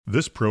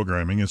This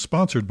programming is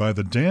sponsored by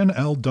the Dan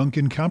L.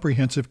 Duncan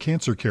Comprehensive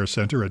Cancer Care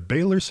Center at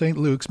Baylor St.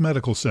 Luke's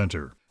Medical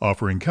Center,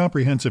 offering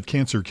comprehensive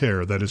cancer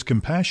care that is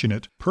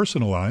compassionate,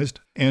 personalized,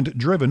 and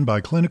driven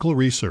by clinical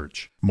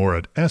research. More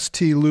at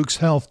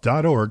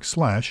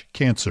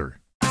stlukeshealth.org/cancer.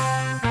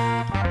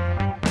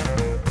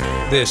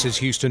 This is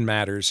Houston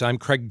Matters. I'm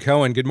Craig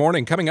Cohen. Good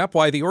morning. Coming up,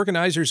 why the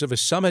organizers of a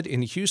summit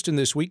in Houston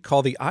this week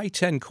call the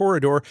I-10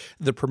 corridor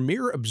the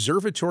premier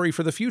observatory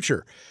for the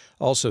future.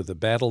 Also, the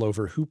battle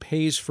over who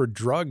pays for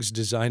drugs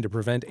designed to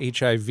prevent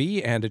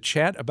HIV, and a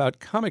chat about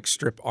comic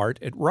strip art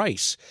at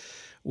Rice.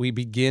 We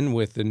begin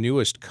with the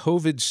newest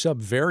COVID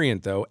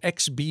subvariant, though,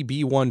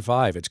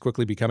 XBB.1.5. It's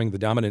quickly becoming the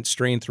dominant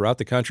strain throughout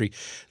the country.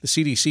 The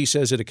CDC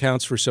says it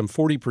accounts for some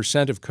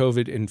 40% of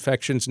COVID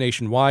infections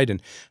nationwide,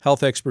 and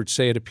health experts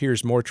say it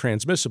appears more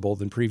transmissible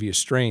than previous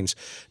strains.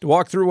 To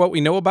walk through what we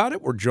know about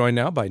it, we're joined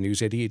now by News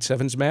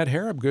 88.7's Matt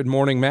Harrop. Good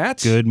morning,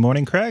 Matt. Good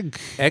morning, Craig.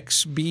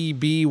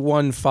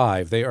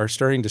 XBB.1.5. They are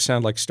starting to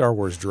sound like Star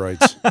Wars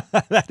droids.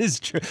 That is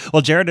true.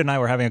 Well, Jared and I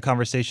were having a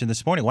conversation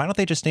this morning. Why don't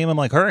they just name them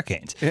like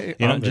hurricanes?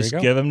 Just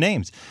give them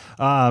names.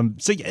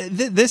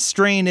 This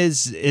strain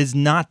is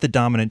not the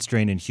dominant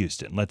strain in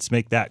Houston. Let's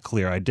make that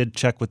clear. I did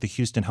check with the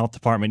Houston Health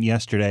Department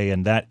yesterday,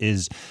 and that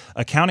is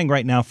accounting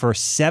right now for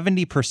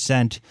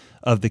 70%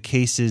 of the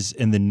cases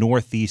in the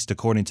Northeast,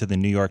 according to the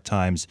New York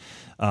Times.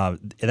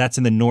 That's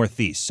in the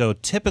Northeast. So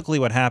typically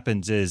what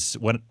happens is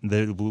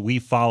we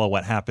follow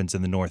what happens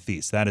in the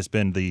Northeast. That has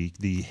been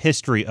the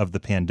history of the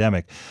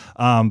pandemic.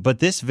 But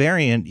this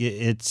variant,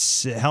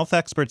 it's health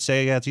experts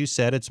say, as you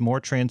said, it's more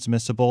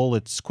transmissible.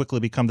 It's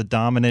quickly become the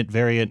dominant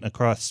variant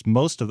across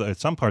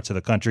some parts of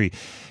the country.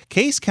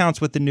 Case counts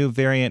with the new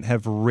variant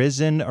have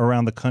risen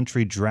around the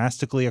country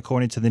drastically,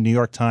 according to the New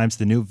York Times.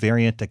 The new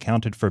variant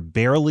accounted for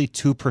barely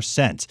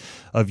 2%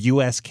 of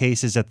U.S.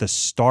 cases at the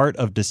start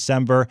of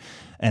December.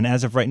 And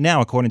as of right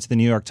now, according to the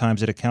New York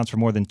Times, it accounts for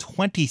more than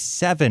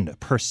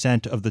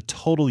 27% of the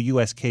total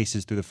U.S.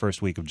 cases through the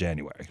first week of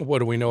January. What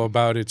do we know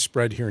about its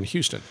spread here in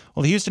Houston?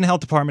 Well, the Houston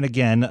Health Department,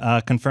 again,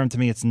 confirmed to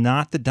me it's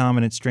not the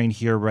dominant strain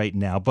here right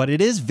now, but it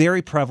is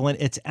very prevalent.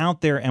 It's out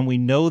there, and we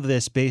know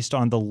this based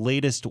on the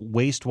latest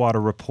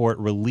wastewater report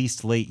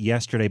released late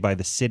yesterday by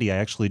the city. I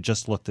actually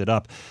just looked it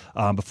up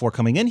before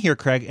coming in here,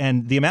 Craig,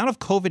 and the amount of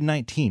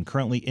COVID-19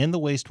 currently in the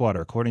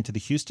wastewater, according to the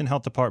Houston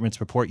Health Department's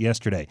report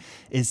yesterday,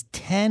 is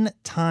 10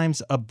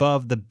 times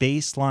above the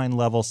baseline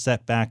level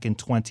set back in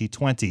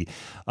 2020,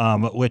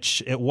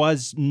 which it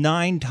was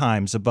 9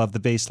 times above the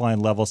baseline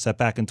level set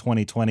back in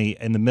 2020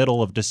 in the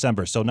middle of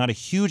December. So not a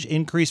huge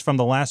increase from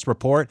the last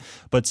report,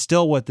 but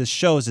still what this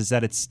shows is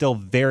that it's still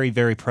very,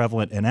 very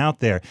prevalent and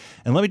out there.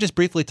 And let me just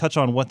briefly touch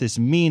on what this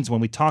means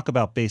when we talk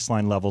about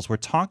baseline levels. We're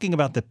talking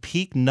about the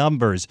peak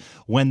numbers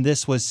when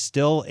this was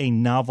still a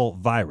novel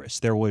virus.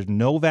 There were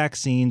no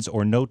vaccines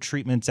or no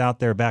treatments out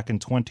there back in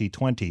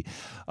 2020.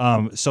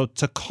 So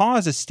to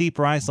cause a steep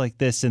rise like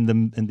this in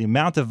the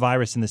amount of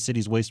virus in the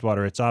city's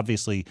wastewater, it's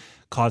obviously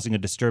causing a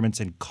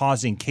disturbance and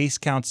causing case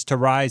counts to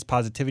rise.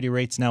 Positivity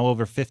rates now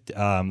over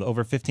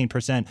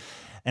 15%.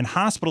 And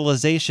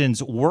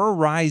hospitalizations were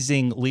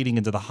rising leading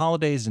into the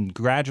holidays and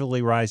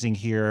gradually rising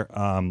here,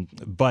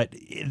 but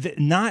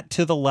not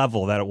to the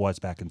level that it was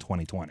back in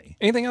 2020.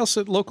 Anything else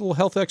that local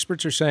health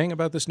experts are saying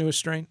about this newest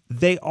strain?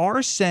 They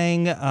are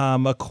saying,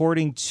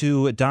 according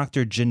to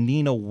Dr.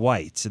 Janina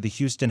White, the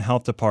Houston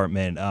Health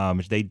Department,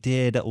 they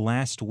did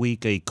last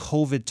week a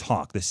COVID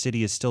talk. The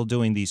city is still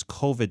doing these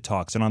COVID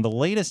talks. And on the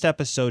latest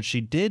episode,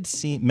 she did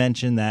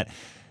mention that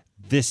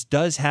this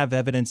does have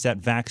evidence that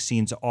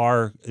vaccines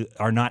are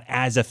not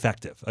as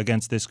effective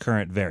against this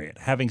current variant.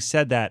 Having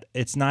said that,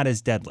 it's not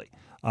as deadly.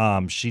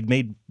 She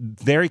made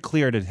very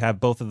clear to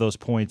have both of those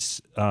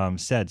points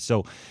said.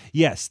 So,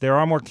 yes, there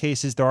are more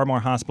cases, there are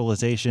more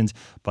hospitalizations,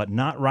 but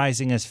not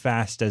rising as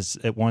fast as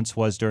it once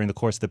was during the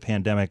course of the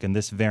pandemic. And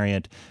this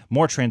variant,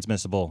 more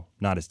transmissible,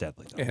 not as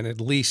deadly. And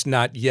at least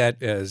not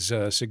yet as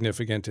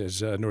significant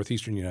as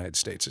northeastern United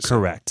States is.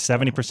 Correct.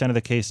 70% of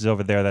the cases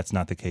over there, that's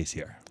not the case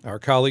here. Our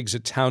colleagues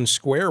at Town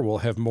Square will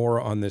have more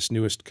on this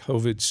newest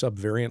COVID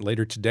subvariant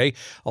later today.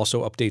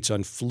 Also updates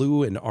on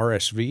flu and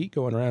RSV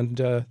going around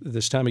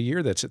this time of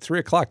year. That's at 3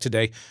 o'clock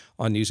today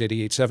on News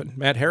 88.7.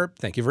 Matt Harrop,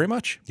 thank you very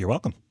much. You're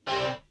welcome.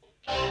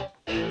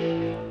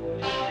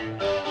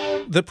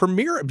 The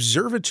premier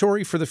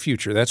observatory for the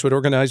future. That's what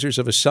organizers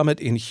of a summit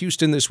in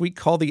Houston this week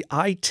call the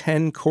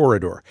I-10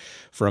 corridor.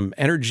 From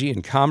energy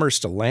and commerce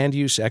to land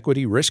use,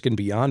 equity, risk, and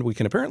beyond, we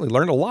can apparently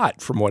learn a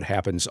lot from what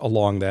happens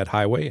along that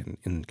highway and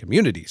in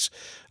communities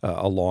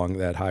along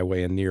that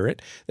highway and near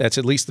it. That's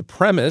at least the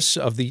premise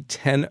of the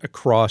 10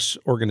 Across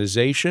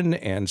organization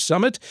and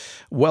summit.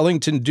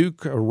 Wellington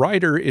Duke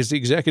Ryder is the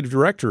executive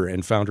director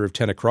and founder of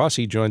 10 Across.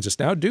 He joins us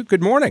now. Duke,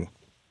 good morning.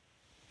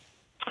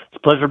 It's a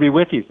pleasure to be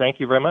with you. Thank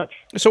you very much.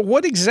 So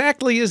what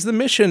exactly is the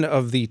mission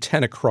of the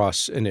 10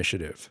 Across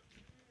initiative?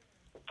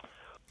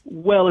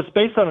 Well, it's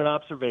based on an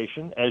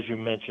observation, as you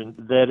mentioned,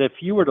 that if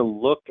you were to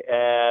look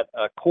at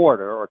a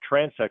corridor or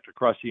transect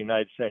across the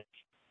United States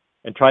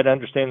and try to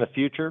understand the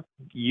future,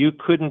 you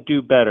couldn't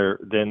do better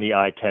than the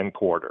I-10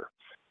 corridor.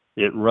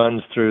 It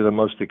runs through the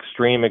most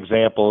extreme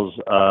examples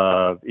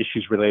of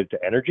issues related to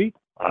energy.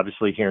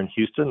 Obviously, here in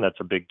Houston, that's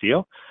a big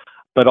deal,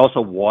 but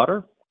also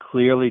water,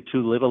 clearly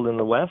too little in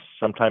the West,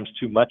 sometimes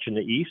too much in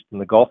the East, in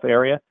the Gulf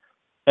area,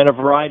 and a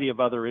variety of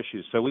other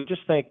issues. So we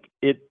just think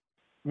it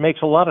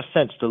makes a lot of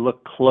sense to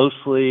look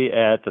closely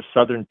at the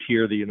southern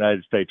tier of the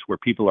United States where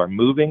people are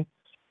moving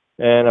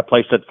and a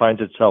place that finds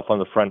itself on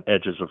the front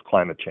edges of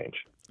climate change.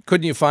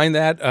 Couldn't you find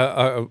that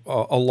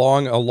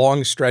along a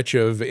long stretch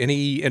of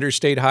any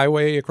interstate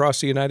highway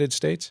across the United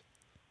States?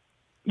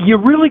 You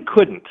really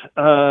couldn't.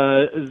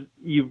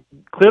 You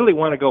clearly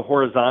want to go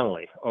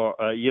horizontally, or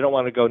you don't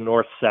want to go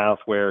north-south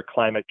where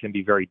climate can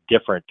be very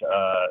different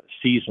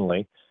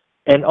seasonally.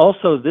 And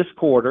also, this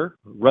corridor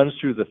runs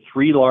through the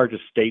three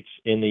largest states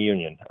in the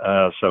union.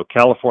 So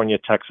California,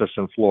 Texas,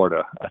 and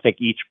Florida. I think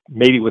each,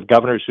 maybe with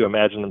governors who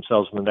imagine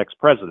themselves the next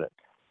president.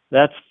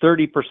 That's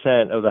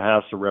 30% of the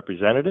House of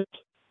Representatives.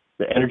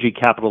 The energy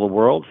capital of the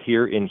world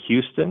here in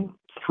Houston,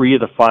 3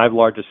 of the 5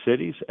 largest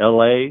cities,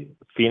 LA,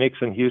 Phoenix,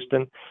 and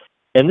Houston.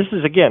 And this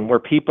is, again, where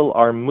people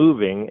are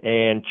moving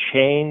and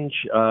change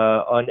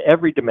on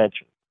every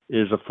dimension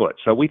is afoot.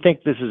 So we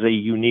think this is a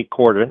unique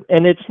corridor.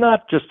 And it's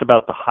not just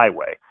about the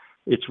highway.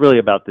 It's really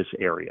about this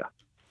area.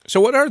 So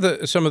what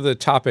are some of the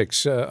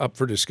topics up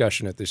for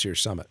discussion at this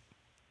year's summit?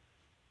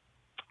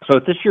 So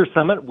at this year's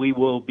summit, we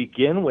will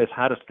begin with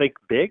how to think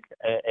big.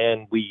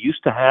 And we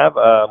used to have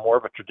more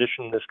of a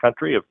tradition in this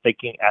country of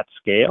thinking at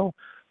scale,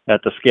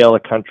 at the scale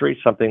of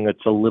country, something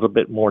that's a little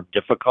bit more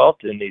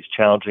difficult in these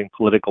challenging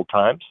political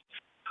times.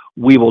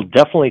 We will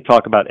definitely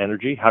talk about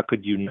energy. How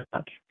could you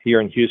not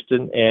here in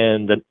Houston,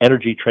 and the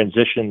energy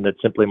transition that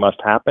simply must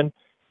happen.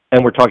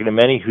 And we're talking to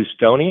many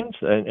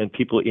Houstonians and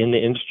people in the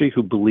industry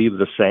who believe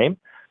the same.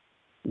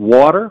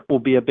 Water will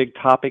be a big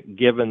topic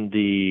given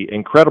the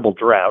incredible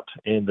drought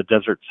in the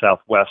desert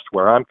Southwest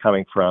where I'm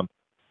coming from,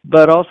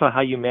 but also how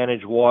you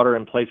manage water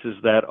in places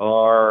that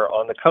are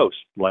on the coast,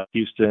 like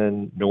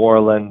Houston, New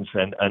Orleans,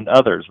 and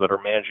others that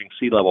are managing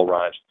sea level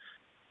rise.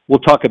 We'll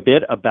talk a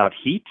bit about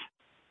heat,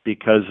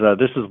 because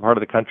this is a part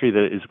of the country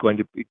that is going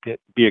to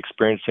be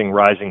experiencing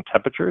rising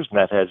temperatures, and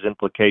that has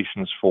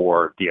implications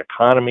for the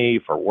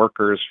economy, for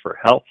workers, for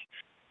health.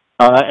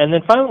 And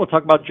then finally, we'll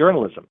talk about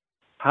journalism.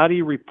 How do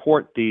you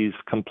report these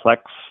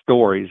complex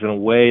stories in a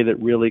way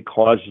that really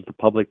causes the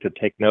public to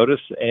take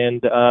notice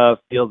and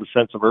feel the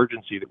sense of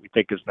urgency that we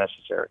think is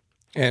necessary?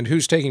 And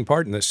who's taking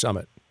part in this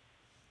summit?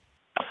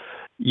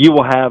 You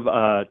will have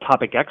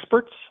topic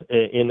experts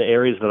in the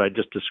areas that I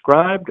just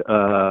described.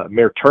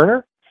 Mayor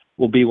Turner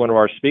will be one of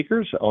our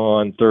speakers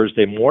on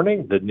Thursday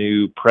morning. The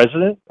new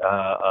president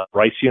of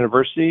Rice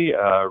University,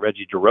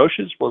 Reggie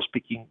DeRoches, will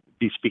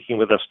be speaking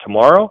with us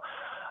tomorrow.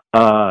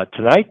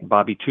 Tonight,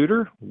 Bobby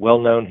Tudor,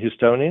 well-known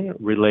Houstonian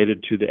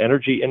related to the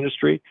energy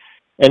industry,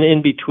 and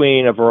in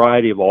between a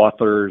variety of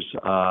authors,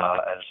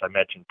 as I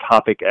mentioned,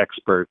 topic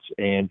experts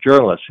and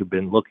journalists who've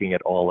been looking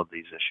at all of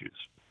these issues.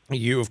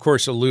 You, of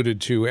course,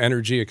 alluded to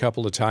energy a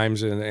couple of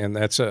times, and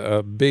that's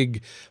a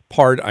big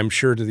part, I'm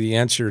sure, to the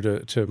answer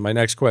to my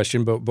next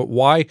question. But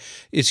why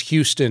is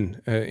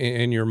Houston,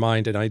 in your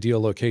mind, an ideal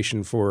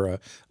location for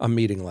a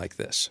meeting like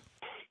this?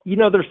 You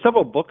know, there's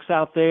several books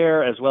out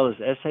there, as well as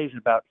essays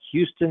about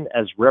Houston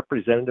as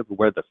representative of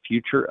where the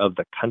future of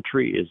the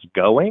country is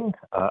going.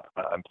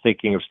 I'm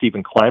thinking of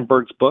Stephen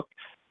Kleinberg's book.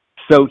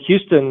 So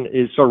Houston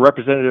is sort of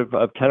representative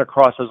of Tennessee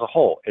as a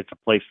whole. It's a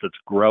place that's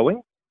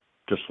growing,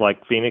 just like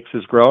Phoenix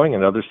is growing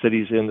and other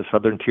cities in the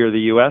southern tier of the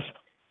U.S.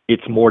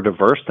 It's more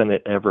diverse than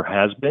it ever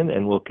has been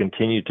and will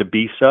continue to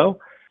be so.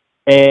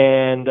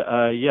 And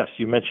yes,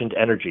 you mentioned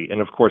energy. And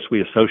of course,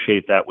 we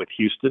associate that with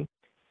Houston.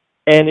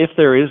 And if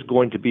there is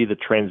going to be the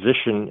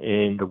transition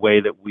in the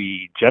way that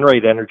we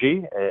generate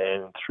energy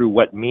and through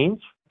what means,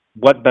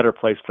 what better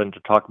place than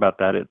to talk about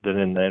that than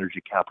in the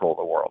energy capital of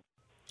the world?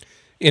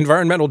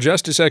 Environmental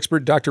justice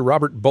expert Dr.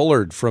 Robert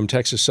Bullard from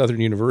Texas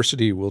Southern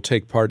University will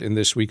take part in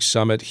this week's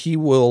summit. He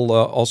will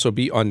also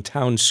be on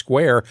Town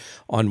Square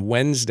on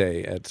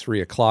Wednesday at 3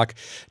 o'clock.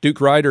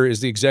 Duke Ryder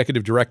is the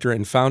executive director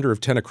and founder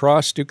of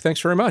Tennessee. Duke, thanks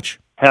very much.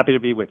 Happy to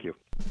be with you.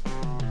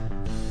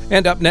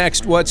 And up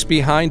next, what's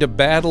behind a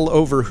battle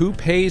over who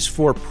pays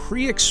for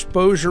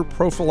pre-exposure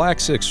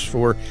prophylaxis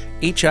for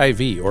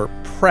HIV, or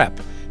PrEP.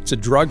 It's a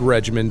drug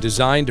regimen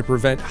designed to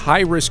prevent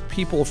high-risk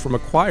people from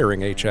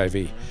acquiring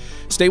HIV.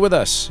 Stay with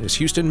us as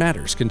Houston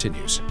Matters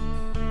continues.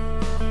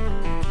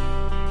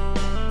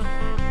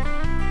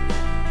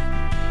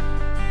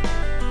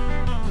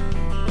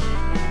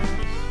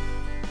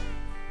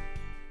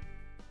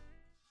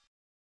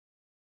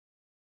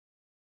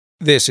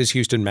 This is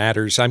Houston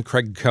Matters. I'm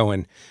Craig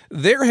Cohen.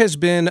 There has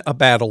been a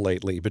battle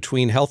lately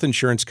between health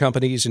insurance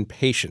companies and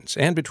patients,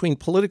 and between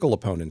political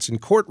opponents in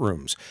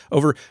courtrooms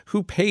over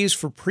who pays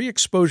for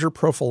pre-exposure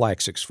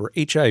prophylaxis for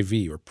HIV,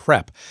 or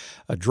PrEP,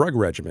 a drug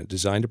regimen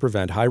designed to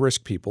prevent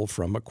high-risk people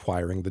from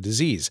acquiring the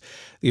disease.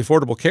 The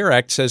Affordable Care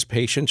Act says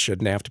patients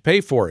shouldn't have to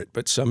pay for it,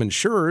 but some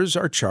insurers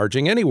are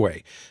charging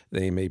anyway.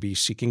 They may be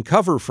seeking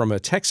cover from a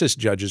Texas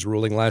judge's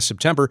ruling last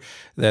September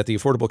that the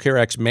Affordable Care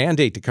Act's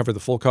mandate to cover the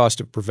full cost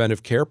of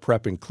preventive care, PrEP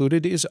PrEP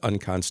included is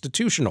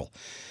unconstitutional.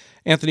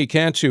 Anthony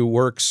Cantu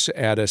works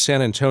at a San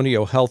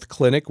Antonio health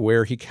clinic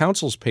where he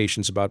counsels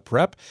patients about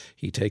PrEP.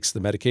 He takes the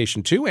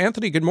medication too.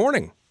 Anthony, good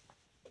morning.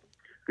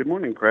 Good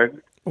morning,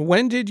 Craig.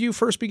 When did you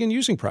first begin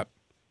using PrEP?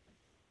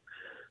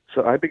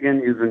 So I began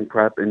using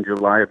PrEP in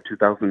July of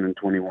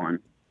 2021.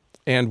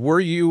 And were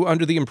you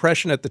under the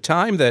impression at the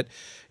time that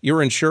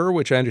your insurer,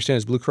 which I understand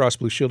is Blue Cross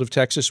Blue Shield of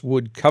Texas,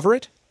 would cover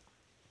it?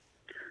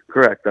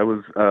 Correct. I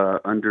was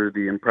under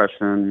the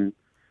impression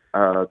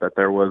that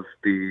there was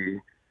the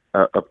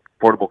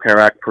Affordable Care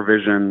Act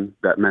provision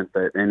that meant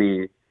that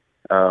any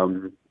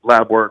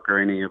lab work or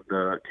any of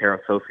the care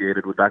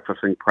associated with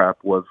accessing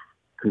PrEP was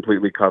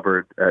completely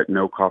covered at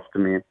no cost to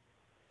me.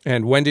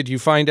 And when did you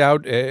find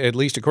out, at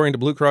least according to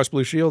Blue Cross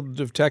Blue Shield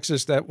of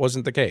Texas, that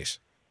wasn't the case?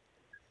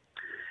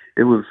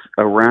 It was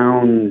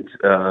around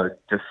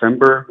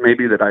December,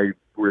 maybe, that I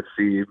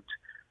received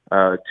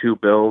two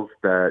bills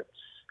that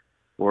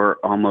were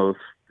almost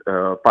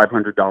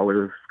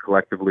 $500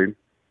 collectively.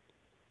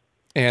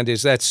 And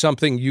is that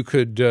something you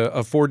could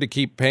afford to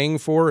keep paying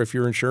for if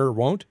your insurer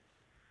won't?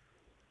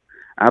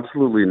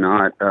 Absolutely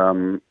not.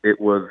 It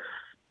was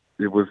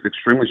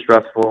extremely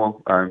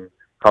stressful. I'm a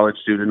college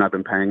student. I've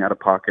been paying out of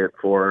pocket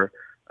for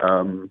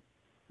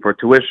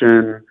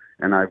tuition,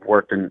 and I've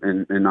worked in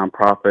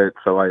nonprofit,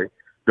 so I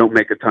don't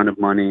make a ton of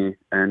money.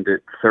 And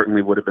it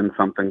certainly would have been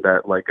something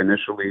that, like,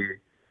 initially,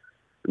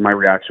 my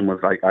reaction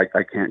was I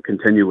can't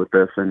continue with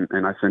this, and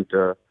I sent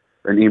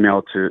an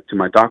email to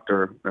my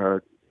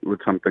doctor with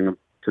something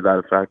to that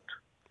effect.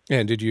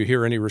 And did you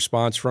hear any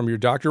response from your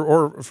doctor,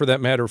 or for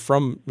that matter,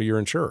 from your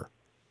insurer?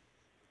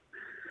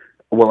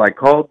 Well, I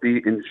called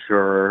the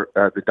insurer.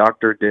 The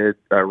doctor did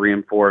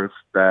reinforce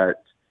that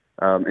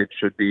it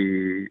should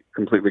be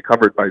completely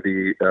covered by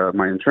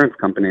my insurance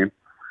company.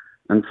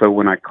 And so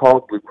when I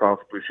called Blue Cross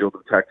Blue Shield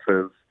of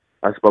Texas,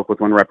 I spoke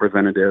with one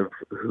representative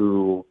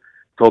who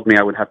told me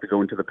I would have to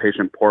go into the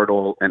patient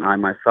portal, and I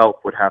myself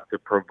would have to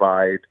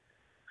provide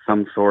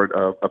some sort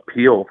of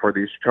appeal for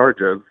these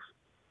charges.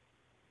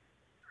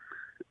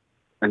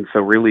 And so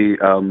really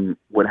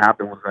what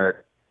happened was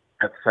that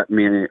it set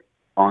me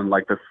on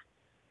this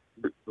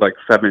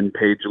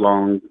 7-page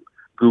long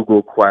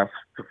Google quest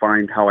to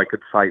find how I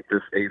could cite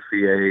this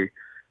ACA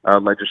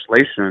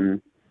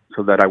legislation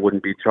so that I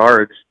wouldn't be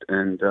charged.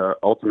 And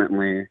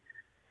ultimately,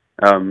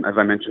 as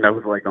I mentioned, I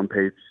was on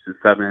page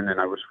 7, and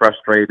I was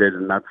frustrated.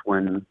 And that's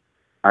when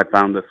I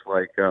found this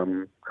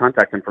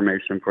contact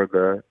information for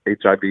the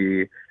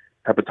HIV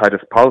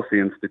Hepatitis Policy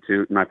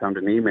Institute, and I found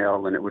an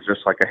email, and it was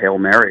just like a Hail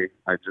Mary.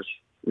 I just,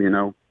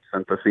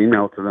 sent this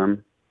email to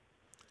them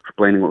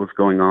explaining what was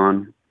going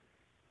on.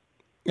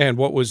 And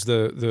what was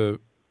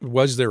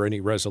was there any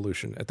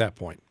resolution at that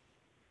point?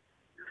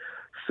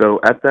 So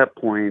at that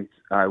point,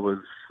 I was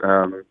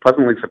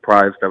pleasantly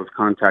surprised. I was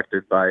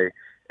contacted by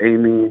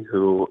Amy,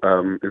 who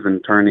is an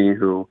attorney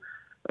who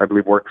I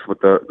believe works with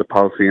the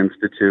Policy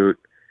Institute.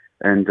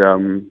 And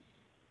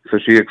so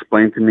she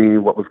explained to me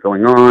what was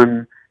going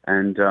on,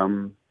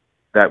 and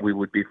that we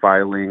would be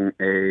filing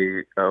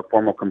a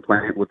formal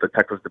complaint with the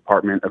Texas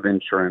Department of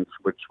Insurance,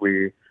 which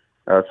we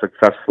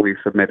successfully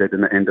submitted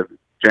in the end of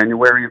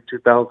January of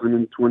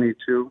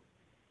 2022.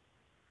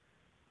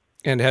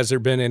 And has there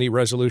been any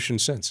resolution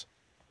since?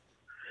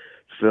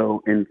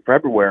 So in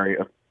February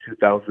of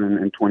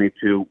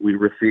 2022, we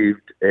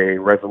received a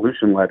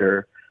resolution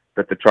letter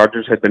that the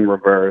charges had been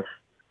reversed,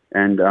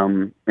 and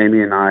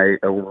Amy and I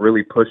were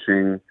really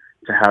pushing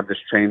to have this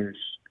change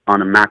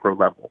on a macro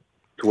level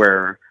to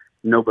where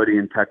nobody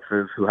in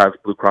Texas who has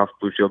Blue Cross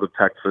Blue Shield of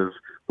Texas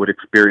would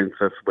experience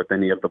this with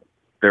any of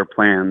their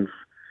plans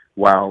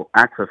while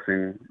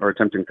accessing or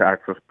attempting to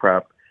access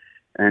PrEP.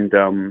 And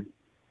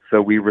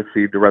so we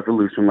received a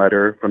resolution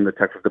letter from the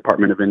Texas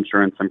Department of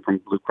Insurance and from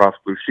Blue Cross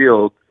Blue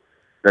Shield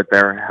that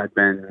there had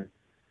been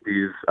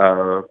these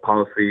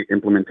policy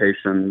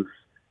implementations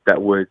that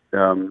would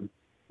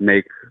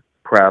make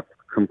PrEP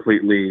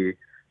completely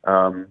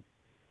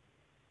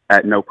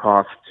at no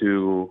cost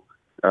to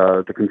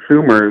the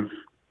consumers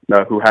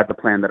who had the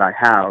plan that I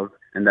have,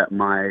 and that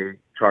my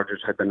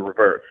charges had been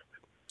reversed.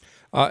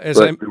 Go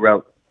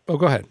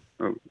ahead.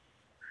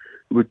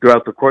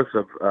 Throughout the course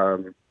of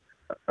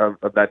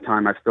that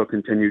time, I still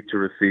continued to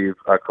receive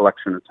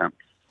collection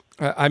attempts.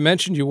 I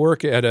mentioned you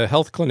work at a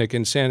health clinic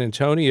in San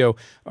Antonio.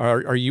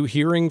 Are you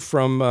hearing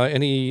from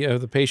any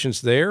of the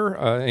patients there,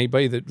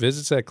 anybody that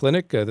visits that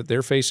clinic, that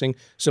they're facing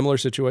similar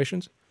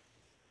situations?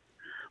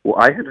 Well,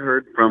 I had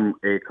heard from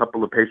a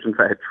couple of patients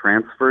that had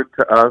transferred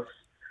to us,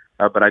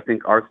 but I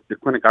think the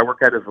clinic I work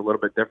at is a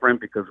little bit different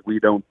because we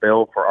don't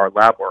bill for our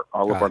lab work.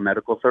 All of our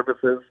medical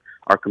services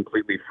are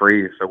completely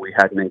free, so we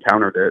hadn't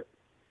encountered it.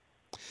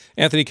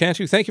 Anthony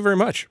Cantu, thank you very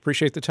much.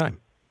 Appreciate the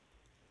time.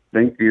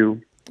 Thank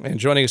you. And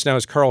joining us now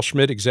is Carl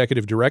Schmidt,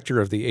 Executive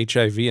Director of the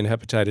HIV and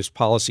Hepatitis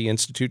Policy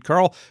Institute.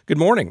 Carl, good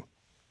morning.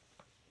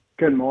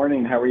 Good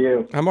morning. How are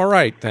you? I'm all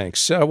right,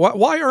 thanks.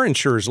 Why are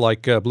insurers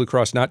like Blue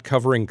Cross not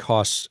covering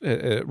costs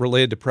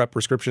related to PrEP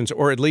prescriptions,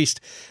 or at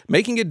least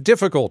making it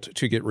difficult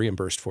to get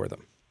reimbursed for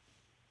them?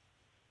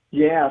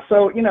 Yeah,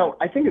 so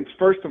I think it's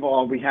first of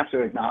all we have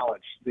to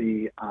acknowledge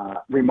the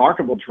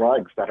remarkable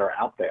drugs that are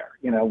out there.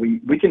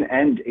 We can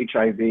end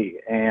HIV,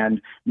 and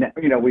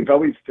we've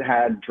always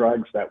had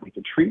drugs that we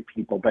could treat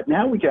people, but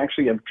now we can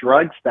actually have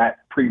drugs that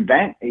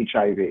prevent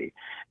HIV.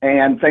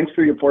 And thanks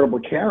to the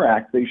Affordable Care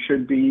Act, they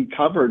should be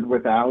covered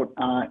without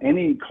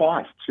any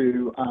cost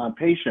to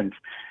patients.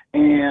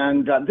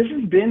 And this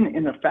has been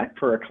in effect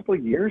for a couple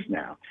of years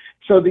now.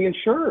 So the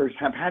insurers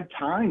have had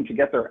time to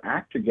get their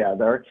act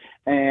together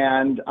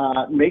and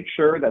make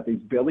sure that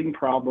these billing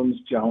problems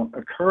don't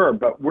occur.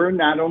 But we're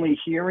not only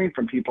hearing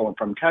from people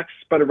from Texas,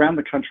 but around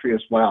the country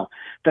as well,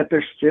 that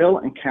they're still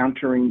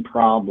encountering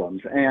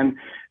problems.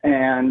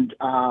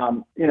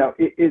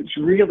 It's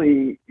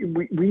really,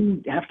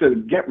 we have to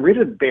get rid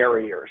of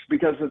barriers,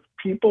 because if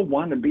people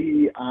want to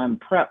be on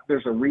PrEP,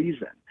 there's a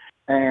reason.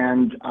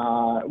 And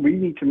we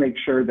need to make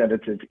sure that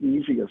it's as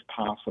easy as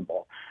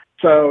possible.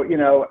 So,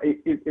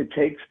 it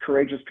takes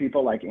courageous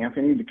people like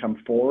Anthony to come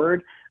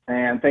forward,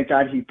 and thank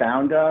God he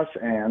found us,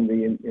 and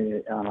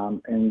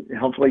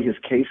hopefully his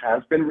case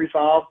has been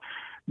resolved.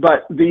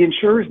 But the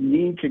insurers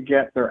need to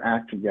get their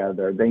act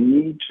together. They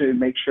need to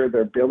make sure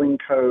their billing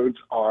codes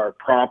are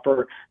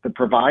proper. The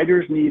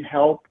providers need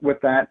help with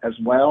that as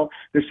well.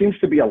 There seems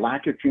to be a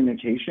lack of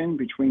communication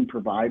between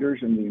providers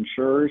and the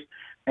insurers.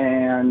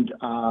 And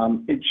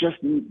it just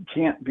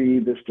can't be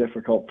this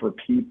difficult for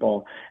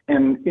people.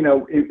 And,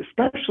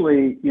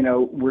 especially,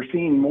 we're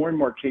seeing more and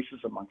more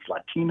cases amongst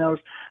Latinos,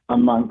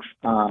 amongst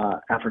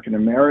African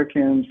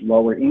Americans,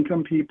 lower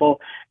income people,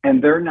 and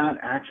they're not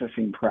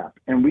accessing PrEP.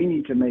 And we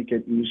need to make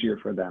it easier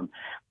for them.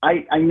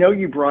 I know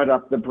you brought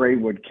up the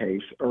Braywood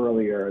case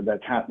earlier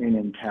that's happening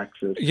in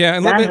Texas. Yeah,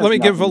 and let me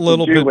give a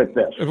little bit. With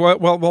this.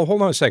 Well,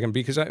 hold on a second,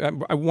 because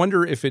I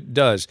wonder if it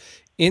does.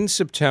 In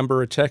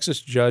September, a Texas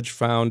judge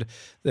found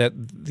that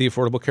the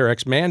Affordable Care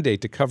Act's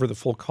mandate to cover the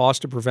full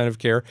cost of preventive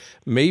care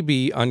may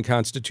be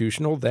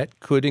unconstitutional.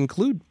 That could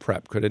include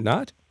PrEP, could it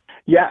not?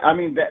 Yeah, I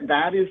mean,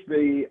 that is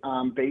the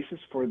basis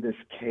for this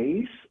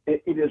case.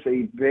 It is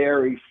a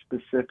very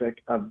specific,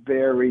 a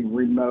very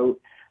remote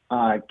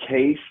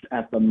case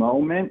at the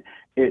moment.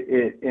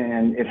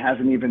 It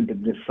hasn't even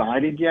been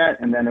decided yet,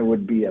 and then it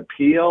would be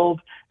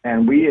appealed,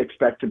 and we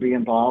expect to be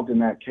involved in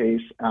that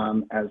case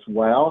as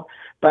well.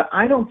 But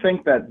I don't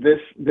think that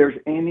there's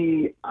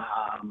any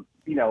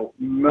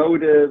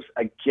motives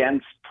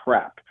against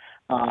PrEP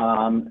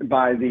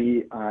by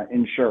the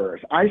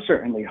insurers. I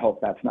certainly hope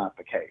that's not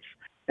the case.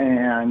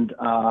 And,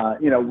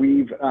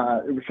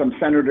 some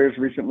senators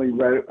recently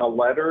wrote a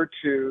letter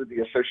to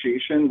the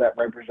association that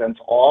represents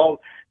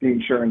all the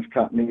insurance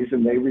companies,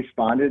 and they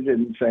responded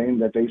in saying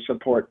that they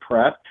support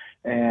PrEP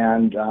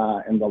and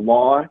the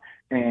law,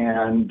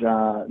 and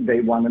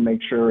they want to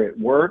make sure it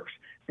works.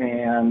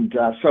 And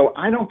so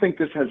I don't think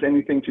this has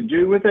anything to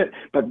do with it,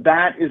 but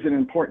that is an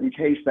important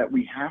case that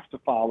we have to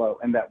follow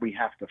and that we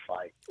have to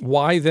fight.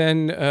 Why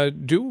then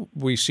do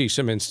we see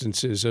some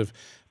instances of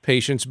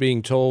patients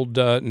being told,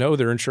 no,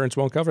 their insurance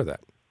won't cover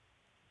that?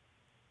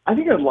 I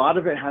think a lot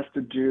of it has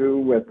to do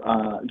with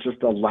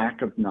just a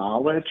lack of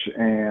knowledge,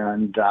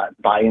 and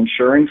by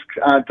insurance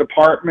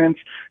departments,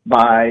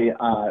 by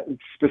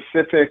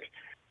specific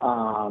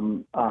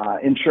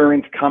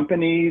insurance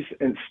companies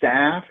and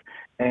staff.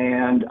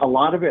 And a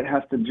lot of it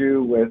has to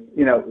do with,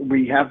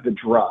 we have the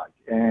drug,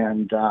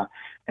 and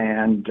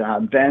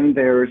then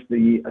there's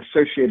the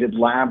associated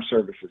lab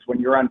services. When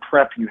you're on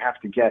PrEP, you have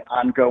to get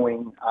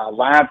ongoing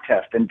lab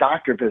tests and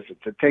doctor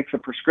visits. It takes a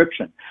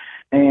prescription.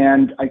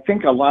 And I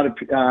think a lot of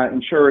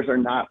insurers are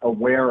not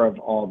aware of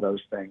all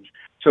those things.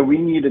 So we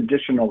need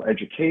additional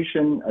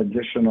education,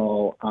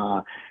 additional,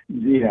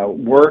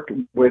 work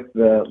with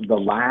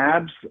the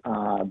labs,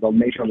 the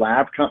major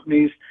lab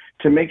companies,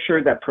 to make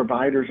sure that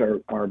providers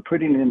are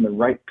putting in the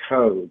right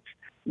codes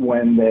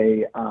when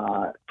they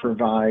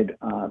prescribe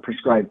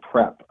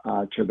PrEP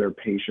to their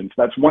patients.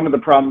 That's one of the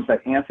problems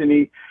that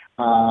Anthony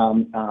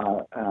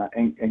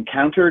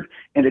encountered,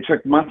 and it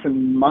took months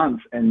and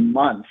months and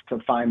months to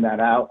find that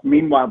out.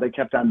 Meanwhile, they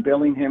kept on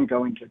billing him,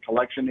 going to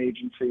collection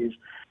agencies,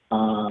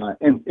 so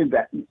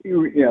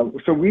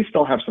we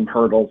still have some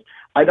hurdles.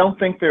 I don't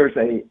think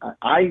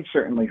I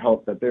certainly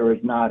hope that there is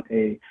not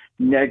a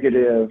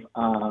negative,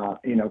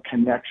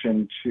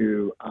 connection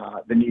to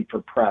the need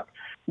for PrEP,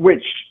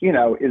 which,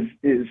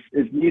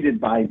 is needed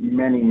by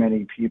many,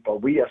 many people.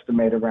 We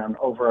estimate around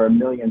over 1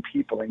 million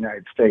people in the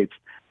United States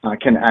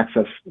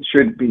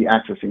should be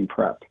accessing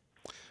PrEP.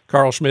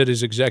 Carl Schmidt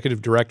is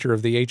Executive Director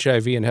of the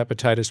HIV and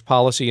Hepatitis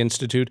Policy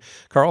Institute.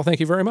 Carl, thank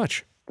you very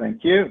much.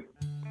 Thank you.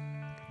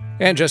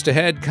 And just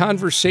ahead,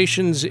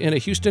 conversations in a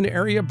Houston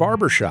area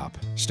barbershop.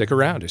 Stick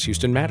around as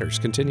Houston Matters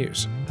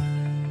continues.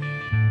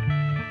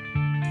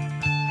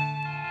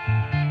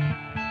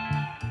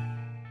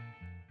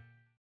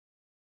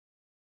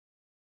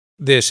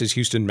 This is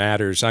Houston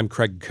Matters. I'm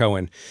Craig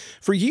Cohen.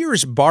 For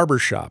years,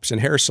 barbershops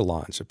and hair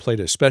salons have played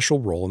a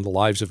special role in the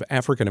lives of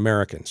African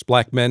Americans.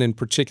 Black men in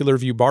particular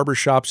view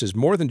barbershops as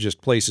more than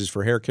just places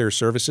for hair care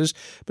services,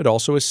 but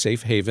also as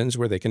safe havens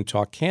where they can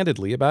talk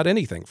candidly about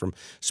anything from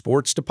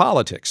sports to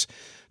politics.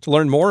 To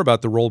learn more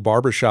about the role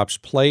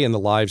barbershops play in the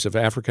lives of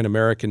African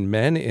American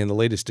men in the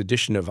latest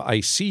edition of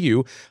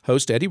ICU,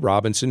 host Eddie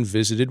Robinson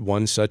visited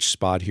one such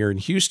spot here in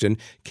Houston,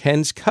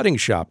 Ken's Cutting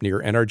Shop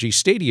near NRG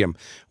Stadium,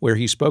 where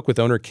he spoke with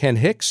owner Ken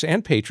Hicks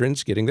and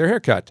patrons getting their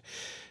hair cut.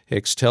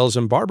 Hicks tells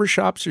him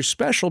barbershops are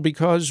special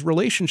because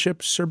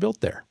relationships are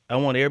built there. I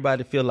want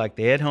everybody to feel like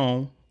they're at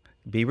home,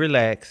 be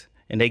relaxed,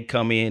 and they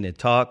come in and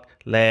talk,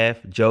 laugh,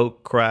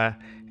 joke, cry,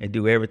 and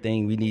do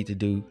everything we need to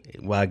do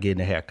while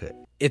getting a haircut.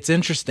 It's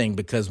interesting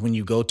because when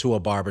you go to a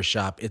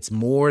barbershop, it's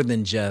more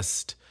than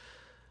just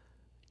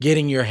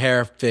getting your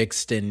hair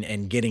fixed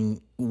and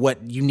getting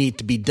what you need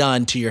to be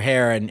done to your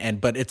hair,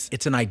 but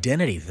it's an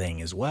identity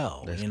thing as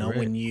well. That's correct.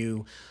 When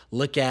you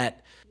look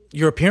at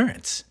your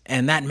appearance,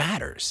 and that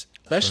matters,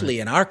 especially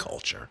in our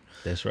culture.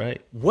 That's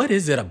right. What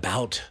is it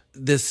about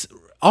this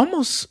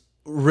almost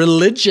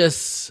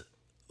religious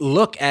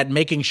look at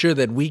making sure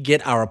that we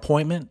get our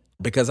appointment?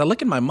 Because I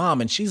look at my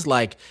mom and she's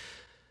like,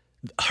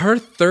 her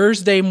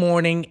Thursday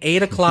morning,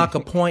 8 o'clock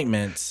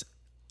appointments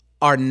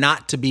are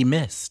not to be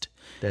missed.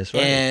 That's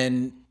right.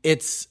 And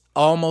it's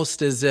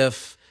almost as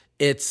if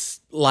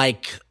it's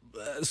like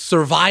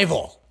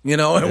survival, with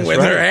right.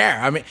 her hair.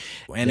 I mean,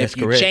 and That's if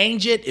you correct.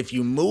 change it, if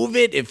you move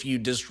it, if you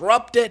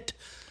disrupt it,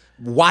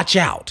 watch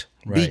out.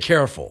 Be Right.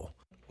 careful.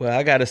 Well,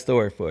 I got a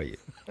story for you.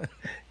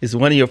 It's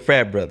one of your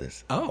frat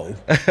brothers, Oh,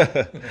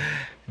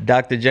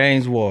 Dr.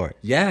 James Ward,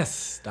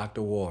 yes,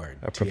 Dr. Ward.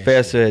 a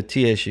professor at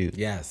TSU,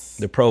 Yes.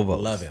 the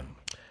provost. Love him.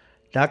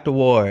 Dr.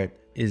 Ward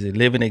is a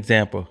living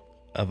example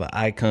of an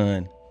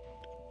icon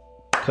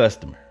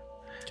customer.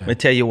 Let me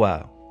tell you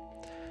why.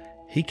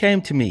 He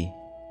came to me.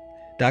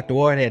 Dr.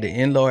 Ward had an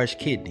enlarged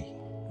kidney,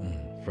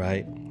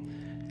 right?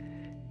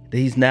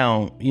 He's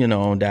now,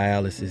 on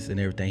dialysis and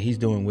everything. He's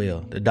doing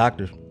well. The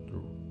doctors,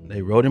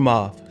 they wrote him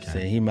off,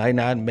 said he might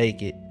not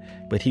make it,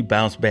 but he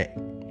bounced back.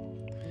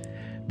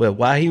 But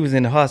while he was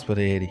in the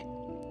hospital, Eddie,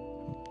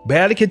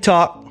 barely could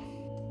talk,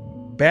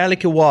 barely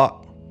could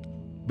walk,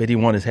 but he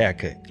wanted his hair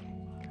cut.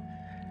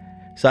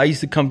 So I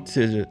used to come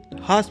to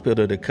the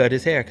hospital to cut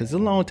his hair, because it's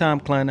a long time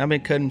client. I've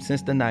been cutting him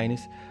since the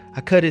 90s.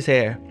 I cut his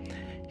hair.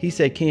 He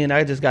said, Ken,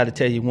 I just got to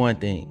tell you one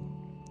thing.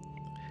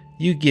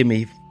 You give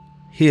me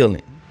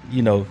healing.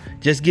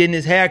 Just getting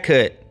his hair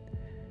cut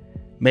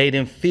made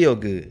him feel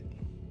good.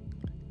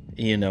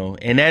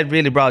 And that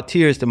really brought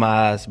tears to my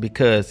eyes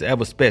because that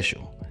was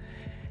special.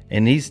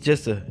 And he's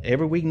just a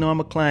every week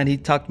normal client. He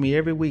talked to me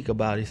every week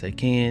about it. He said,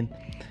 Ken,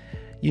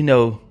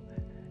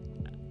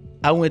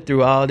 I went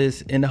through all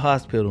this in the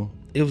hospital.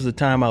 It was the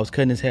time I was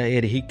cutting his hair,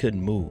 Eddie, he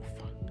couldn't move.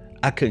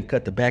 I couldn't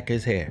cut the back of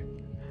his hair.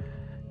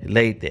 He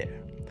laid there.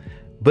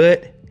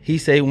 But he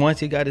said once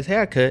he got his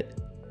hair cut,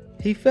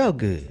 he felt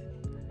good.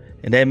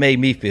 And that made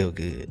me feel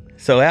good.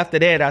 So after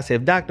that, I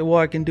said, if Dr.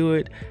 Ward can do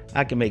it,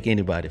 I can make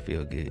anybody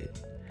feel good.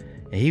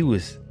 And he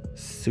was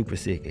super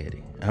sick,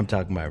 Eddie. I'm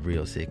talking about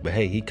real sick. But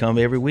hey, he come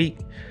every week.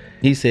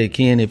 He said,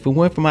 Ken, if it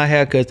weren't for my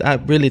haircuts, I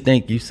really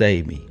think you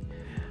saved me.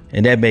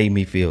 And that made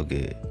me feel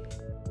good.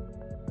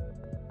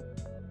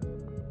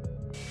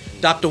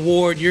 Dr.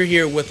 Ward, you're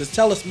here with us.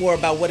 Tell us more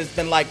about what it's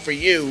been like for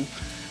you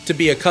to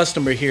be a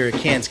customer here at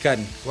Ken's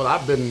Cutting. Well,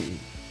 I've been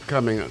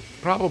coming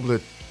probably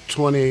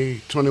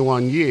 20,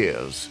 21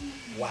 years.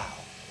 Wow.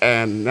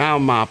 And now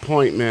my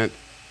appointment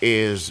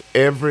is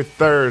every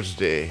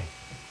Thursday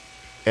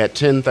at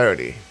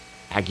 10:30.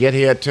 I get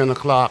here at 10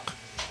 o'clock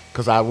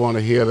because I want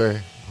to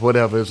hear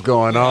whatever is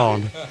going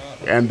on.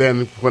 And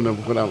then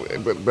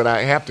but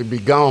I have to be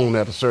gone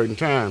at a certain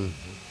time.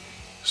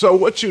 So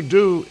what you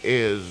do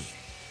is,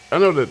 I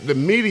know that the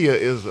media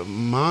is a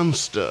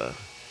monster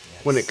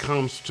when it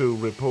comes to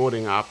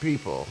reporting our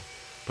people.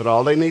 But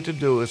all they need to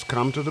do is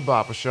come to the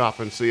barbershop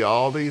and see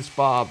all these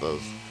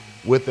fathers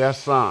with their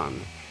son.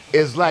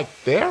 It's like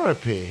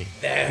therapy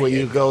when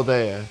you go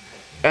there.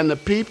 And the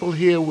people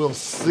here will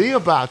see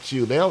about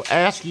you. They'll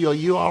ask you, are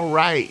you all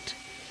right?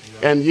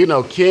 And,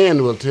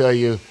 Ken will tell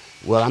you,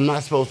 well, I'm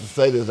not supposed to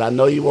say this. I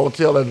know you won't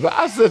tell it. But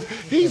I said,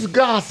 he's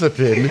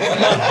gossiping.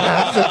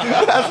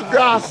 That's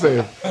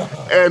gossip.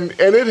 And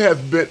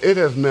it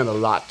has meant a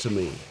lot to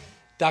me.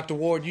 Dr.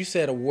 Ward, you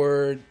said a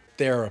word,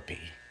 therapy.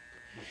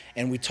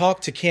 And we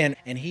talked to Ken,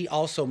 and he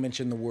also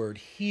mentioned the word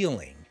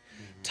healing.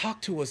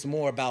 Talk to us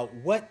more about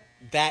what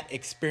that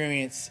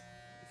experience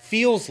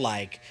feels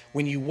like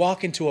when you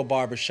walk into a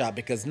barbershop,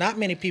 because not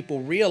many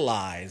people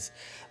realize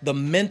the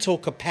mental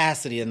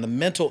capacity and the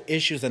mental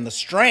issues and the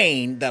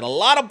strain that a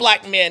lot of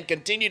black men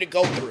continue to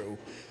go through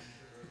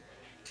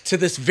to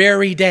this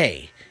very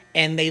day.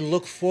 And they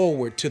look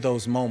forward to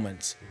those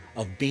moments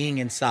of being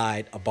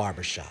inside a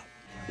barbershop.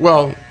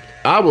 Well,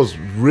 I was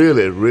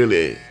really,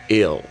 really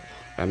ill.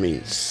 I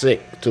mean,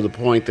 sick to the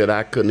point that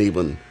I couldn't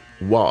even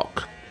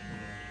walk.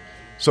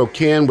 So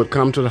Ken would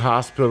come to the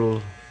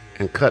hospital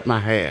and cut my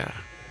hair.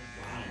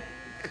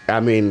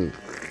 I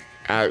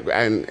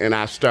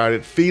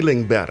started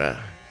feeling better.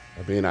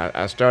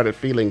 I started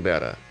feeling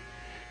better.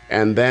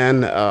 And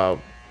then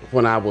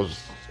when I was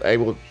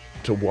able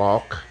to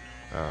walk,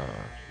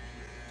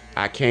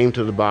 I came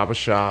to the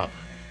barbershop,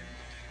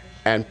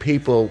 and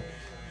people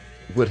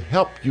would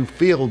help you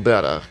feel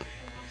better.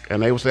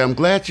 And they would say, I'm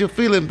glad you're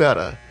feeling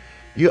better.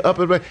 You're up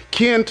and ready.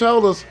 Ken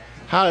told us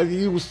how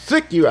you was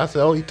sick. I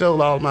said, oh, he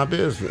told all my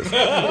business.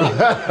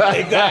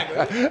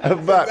 Exactly.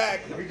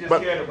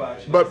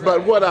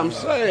 But what I'm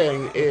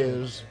saying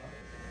is,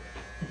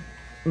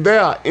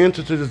 there are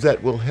entities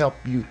that will help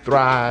you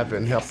thrive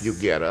and help you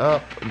get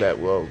up,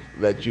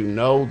 that you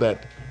know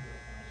that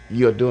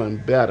you're doing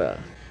better.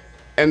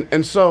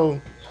 And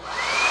so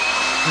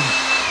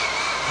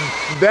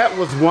that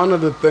was one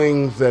of the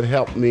things that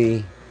helped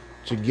me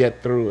to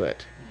get through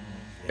it.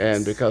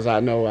 And because I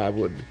know I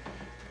would,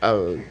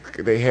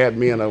 they had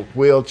me in a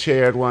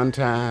wheelchair at one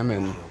time,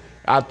 and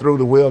I threw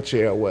the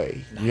wheelchair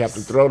away. Nice. You have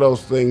to throw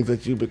those things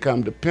that you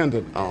become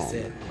dependent on. That's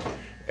it.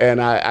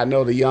 And I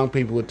know the young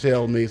people would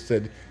tell me,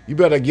 said, you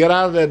better get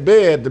out of that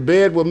bed. The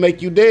bed will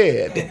make you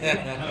dead.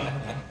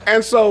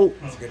 And so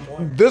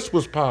this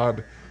was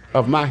part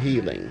of my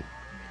healing,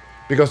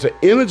 because the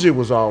energy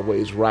was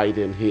always right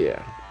in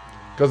here.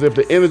 Because if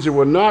the energy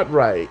were not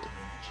right,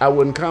 I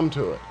wouldn't come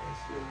to it.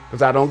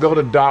 Because I don't go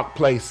to dark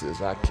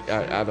places.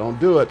 I don't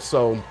do it.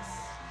 So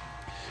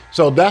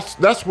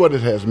that's what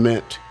it has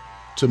meant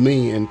to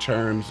me in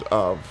terms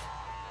of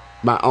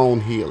my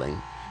own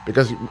healing.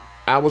 Because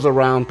I was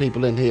around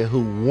people in here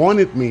who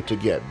wanted me to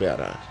get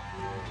better.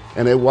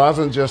 And it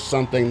wasn't just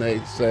something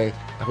they say,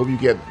 I hope you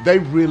get, they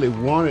really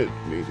wanted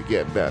me to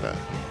get better.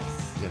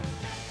 Yeah.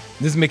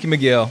 This is Mickey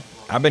McGill.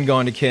 I've been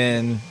going to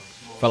Ken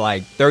for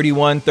like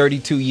 31,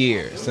 32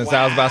 years, since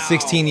I was about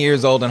 16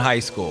 years old in high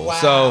school.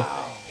 Wow. So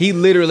he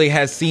literally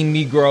has seen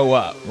me grow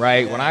up,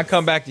 right? When I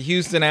come back to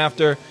Houston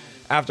after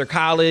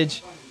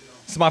college,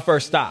 it's my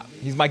first stop.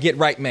 He's my get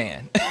right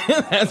man.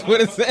 That's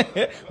what it's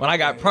saying. When I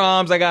got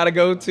proms I got to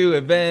go to,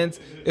 events,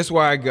 it's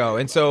where I go.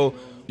 And so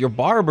your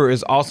barber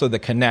is also the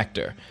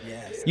connector.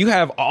 Yes. You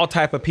have all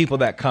type of people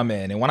that come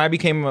in. And when I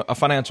became a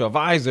financial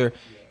advisor,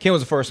 Ken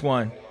was the first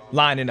one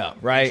lining up,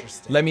 right?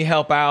 Let me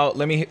help out.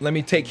 Let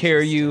me take care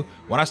of you.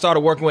 When I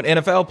started working with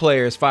NFL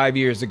players 5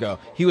 years ago,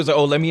 he was like,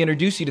 oh, let me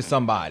introduce you to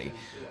somebody.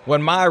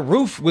 When my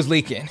roof was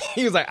leaking,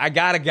 he was like, I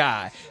got a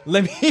guy.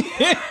 Let me.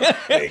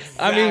 Exactly.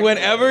 I mean,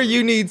 whenever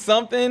you need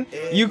something,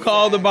 you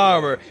call the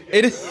barber.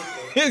 It is.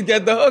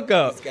 Get the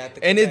hookup.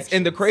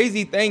 And the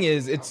crazy thing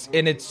is, it's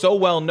so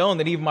well known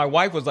that even my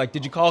wife was like,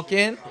 did you call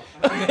Ken?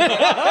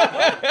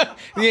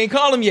 You ain't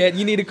call him yet.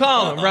 You need to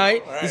call him,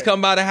 right? He's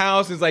come by the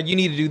house. It's like, you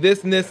need to do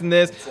this and this and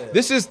this.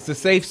 This is the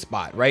safe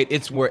spot, right?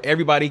 It's where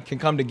everybody can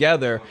come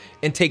together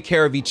and take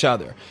care of each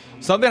other.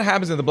 Something that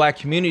happens in the Black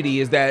community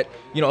is that,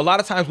 a lot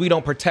of times we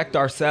don't protect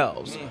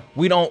ourselves.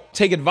 We don't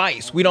take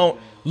advice. We don't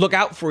look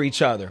out for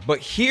each other.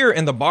 But here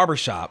in the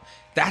barbershop,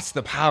 that's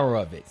the power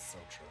of it,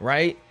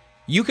 right?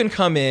 You can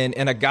come in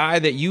and a guy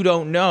that you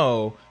don't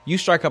know, you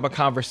strike up a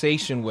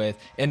conversation with,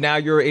 and now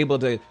you're able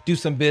to do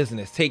some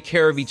business, take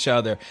care of each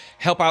other,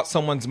 help out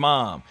someone's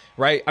mom,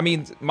 right? I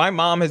mean, my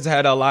mom has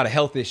had a lot of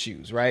health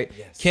issues, right?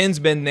 Yes. Ken's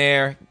been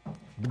there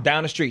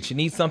down the street. She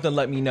needs something,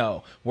 let me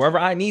know. Wherever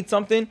I need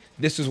something,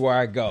 this is where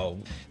I go.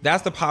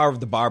 That's the power of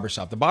the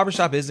barbershop. The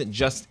barbershop isn't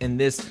just in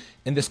this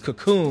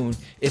cocoon.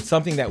 It's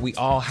something that we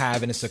all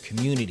have, and it's a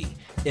community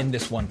in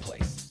this one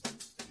place.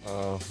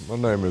 My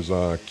name is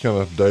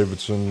Kenneth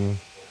Davidson.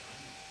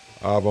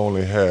 I've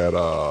only had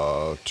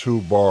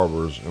 2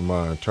 barbers in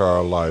my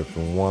entire life,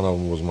 and one of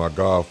them was my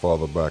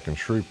godfather back in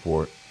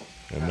Shreveport,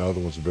 and the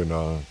other one's been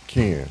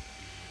Ken.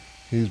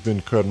 He's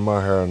been cutting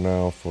my hair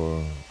now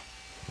for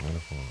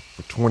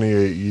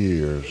 28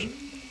 years,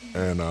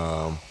 and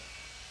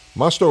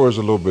my story is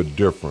a little bit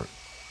different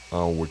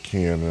with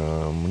Ken.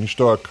 When he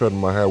started cutting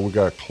my hair, we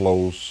got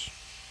close.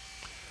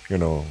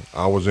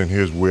 I was in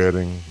his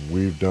wedding.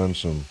 We've done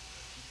some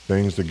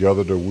things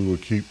together that we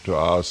would keep to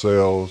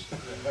ourselves.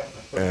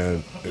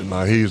 And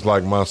now he's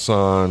like my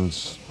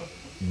son's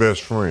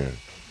best friend.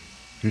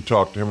 He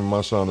talked to him, and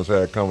my son has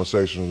had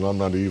conversations, and I'm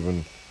not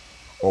even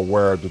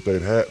aware that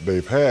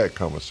they've had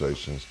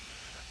conversations.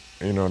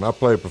 And I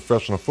played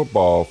professional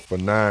football for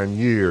 9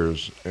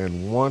 years,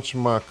 and once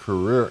my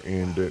career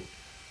ended,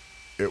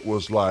 it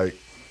was like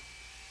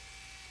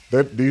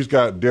these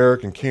guys,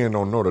 Derek and Ken,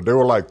 don't know that they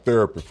were like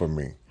therapy for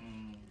me.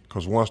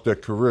 Because once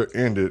that career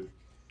ended,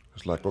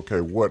 it's like,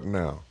 okay, what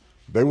now?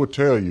 They would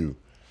tell you,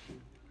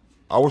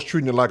 I was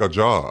treating it like a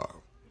job.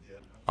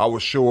 I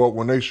would show up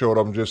when they showed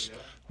up and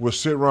would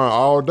sit around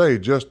all day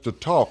just to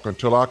talk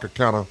until I could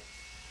kind of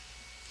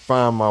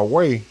find my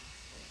way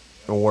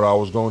in what I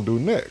was going to do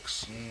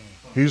next.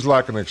 He's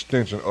like an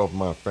extension of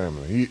my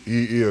family.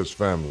 He is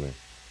family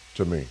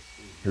to me.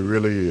 He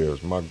really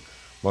is.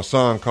 My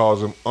son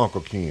calls him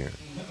Uncle Ken.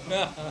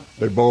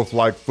 They both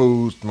like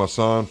foods. My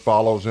son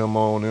follows him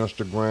on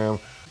Instagram.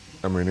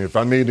 I mean, if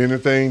I need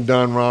anything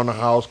done around the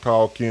house,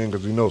 call Ken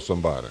because he knows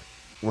somebody.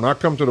 When I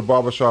come to the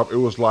barbershop,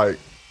 it's like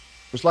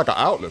an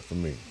outlet for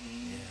me.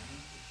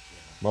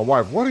 My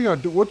wife,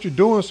 what you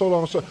doing so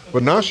long?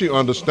 But now she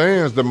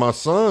understands that my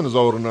son is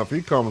old enough.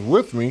 He comes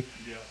with me.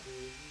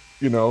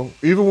 You know,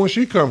 even when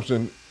she comes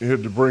in here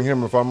to bring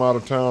him, if I'm out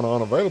of town or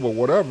unavailable,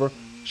 whatever,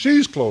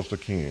 she's close to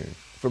Ken.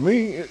 For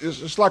me,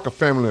 it's like a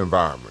family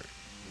environment.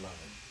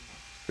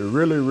 It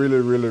really, really,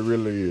 really,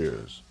 really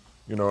is.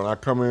 You know, and I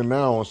come in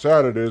now on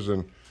Saturdays,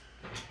 and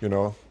you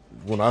know,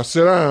 when I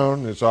sit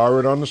down, it's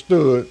already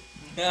understood.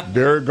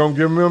 Derek gonna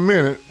give me a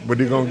minute, but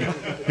he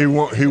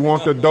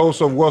want the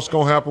dose of what's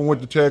gonna happen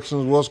with the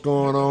Texans, what's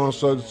going on,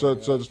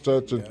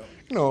 such. And,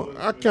 you know,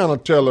 I kind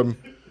of tell him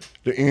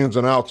the ins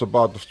and outs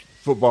about the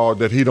football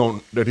that he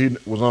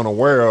was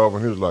unaware of,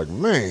 and he was like,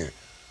 man,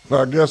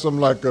 I guess I'm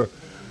like a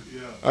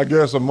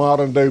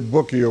modern day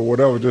bookie or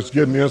whatever, just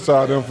getting the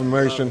inside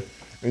information.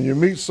 And you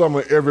meet some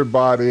of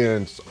everybody,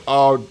 and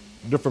all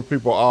different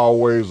people, all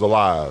ways of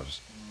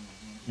lives.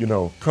 You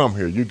know, come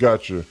here. You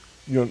got your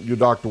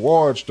Dr.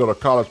 Wards that are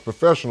college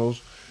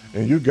professionals,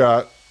 and you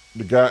got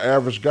the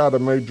average guy that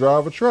may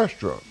drive a trash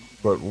truck.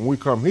 But when we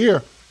come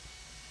here,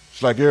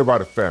 it's like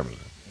everybody family.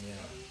 Yeah.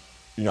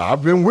 You know,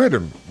 I've been with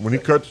him when he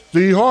cut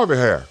Steve Harvey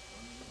hair.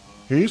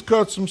 He's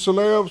cut some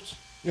celebs,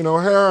 you know,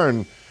 hair,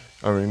 and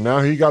I mean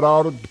now he got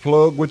all the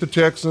plug with the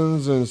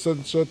Texans and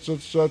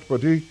such.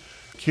 But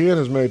Ken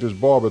has made this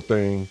barber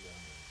thing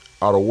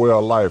out of way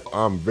of life.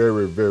 I'm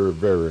very, very,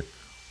 very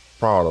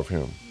proud of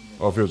him,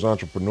 of his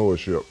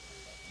entrepreneurship.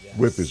 Yes.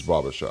 With his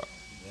barbershop.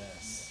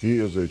 Yes. He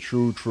is a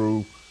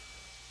true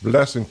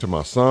blessing to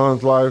my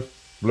son's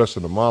life,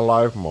 blessing to my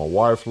life, my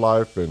wife's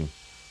life, and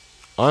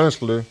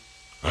honestly,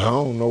 I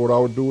don't know what I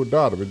would do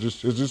without him.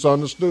 It's just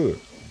understood.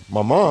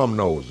 My mom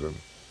knows him,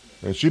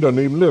 and she doesn't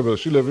even live here.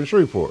 She lives in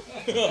Shreveport.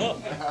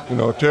 You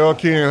know, tell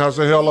Ken I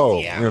say hello.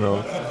 Yeah. You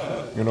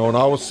know, and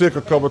I was sick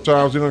a couple of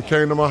times. He done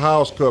came to my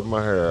house, cut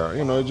my hair.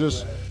 You know,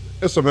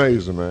 it's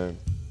amazing, man.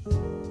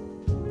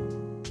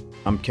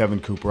 I'm Kevin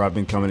Cooper. I've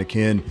been coming to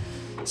Ken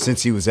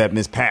since he was at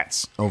Miss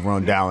Pat's over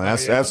on Dowling.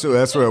 That's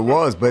where it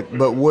was. But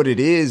what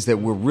it is that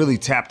we're really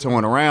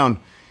taptoeing around,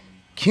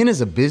 Ken is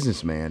a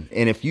businessman.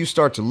 And if you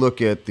start to look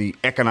at the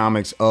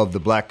economics of the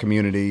black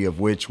community, of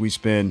which we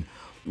spend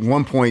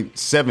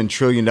 $1.7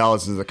 trillion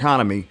in the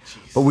economy,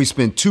 but we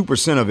spend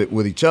 2% of it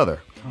with each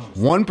other,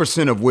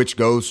 1% of which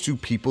goes to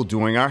people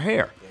doing our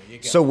hair.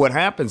 So what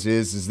happens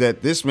is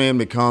that this man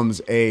becomes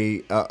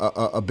a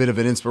bit of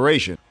an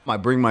inspiration. I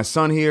bring my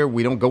son here.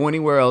 We don't go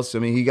anywhere else. I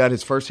mean, he got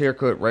his first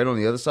haircut right on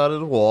the other side of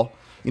the wall.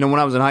 You know, when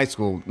I was in high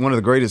school, one of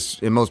the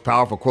greatest and most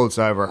powerful quotes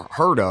I ever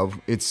heard of,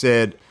 it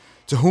said,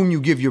 to whom you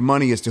give your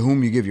money is to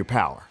whom you give your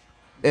power.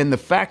 And the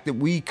fact that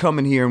we come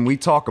in here and we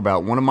talk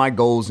about, one of my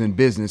goals in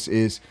business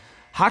is,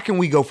 how can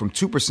we go from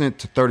 2%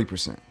 to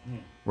 30%,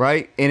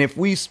 right? And if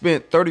we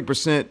spent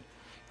 30%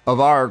 of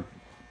our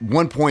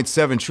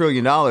 $1.7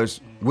 trillion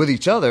with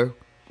each other,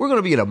 we're going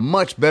to be in a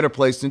much better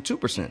place than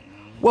 2%.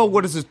 Well,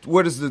 where does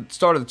the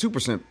start of the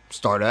 2%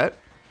 start at?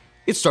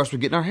 It starts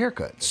with getting our hair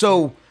cut.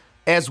 So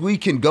as we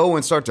can go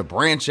and start to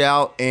branch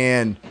out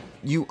and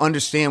you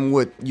understand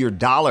what your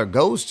dollar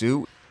goes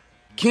to,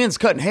 Ken's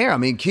cutting hair. I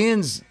mean,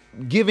 Ken's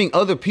giving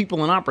other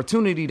people an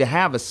opportunity to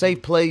have a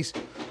safe place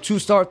to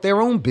start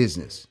their own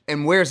business.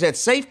 And where's that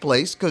safe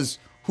place? Because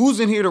who's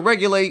in here to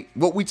regulate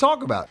what we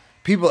talk about?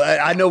 People,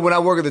 I know when I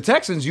work at the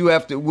Texans, you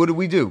have to, what do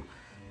we do?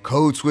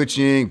 Code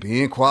switching,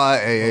 being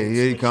quiet. Hey,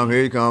 here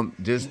you come.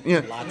 Just,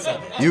 you know,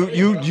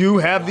 you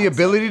have the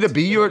ability to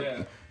be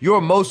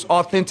your most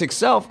authentic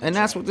self, and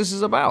that's what this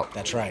is about.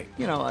 That's right.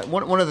 You know,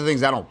 one of the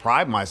things I don't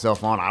pride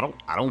myself on,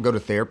 I don't go to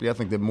therapy. I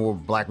think that more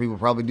black people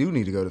probably do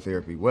need to go to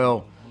therapy.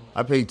 Well,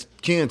 I pay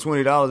Ken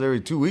 $20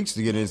 every 2 weeks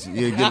to get a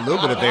little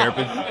bit of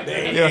therapy.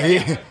 You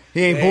know,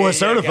 he ain't board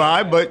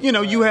certified, but you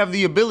know, you have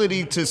the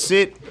ability to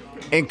sit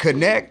and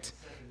connect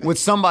with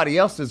somebody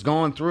else that's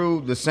gone through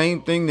the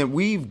same thing that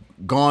we've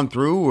gone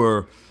through,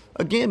 or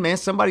again, man,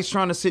 somebody's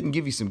trying to sit and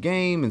give you some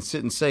game and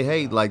sit and say,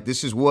 hey, like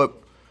this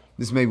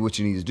may be what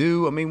you need to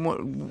do. I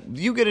mean,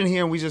 you get in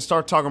here and we just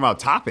start talking about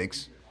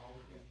topics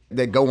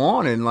that go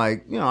on, and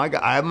like, you know,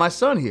 I have my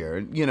son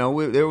here. You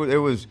know, there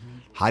was,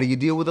 how do you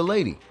deal with a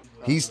lady?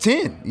 He's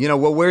 10. You know,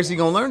 well, where's he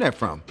gonna learn that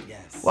from?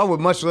 Yes. Well, I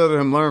would much rather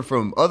him learn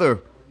from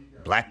other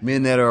black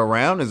men that are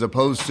around as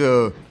opposed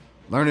to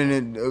learning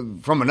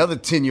it from another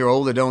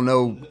 10-year-old that don't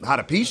know how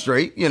to pee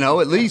straight. You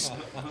know, at least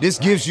this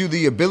gives you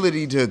the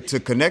ability to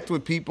connect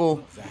with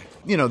people,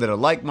 you know, that are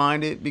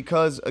like-minded,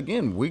 because,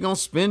 again, we're going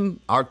to spend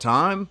our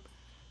time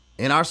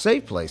in our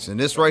safe place. And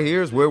this right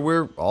here is where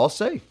we're all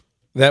safe.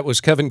 That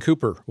was Kevin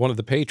Cooper, one of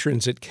the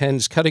patrons at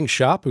Ken's Cutting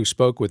Shop, who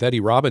spoke with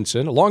Eddie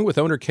Robinson, along with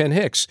owner Ken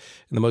Hicks,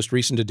 in the most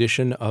recent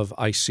edition of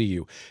I See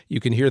You. You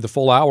can hear the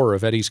full hour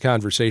of Eddie's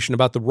conversation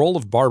about the role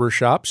of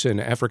barbershops in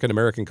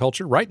African-American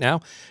culture right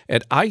now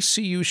at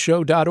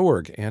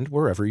ICUshow.org and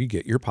wherever you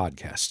get your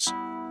podcasts.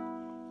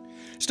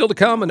 Still to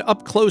come, an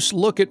up-close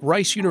look at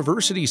Rice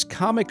University's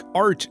Comic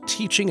Art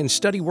Teaching and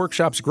Study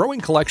Workshop's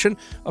growing collection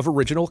of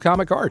original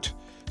comic art.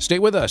 Stay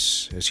with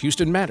us as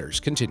Houston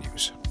Matters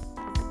continues.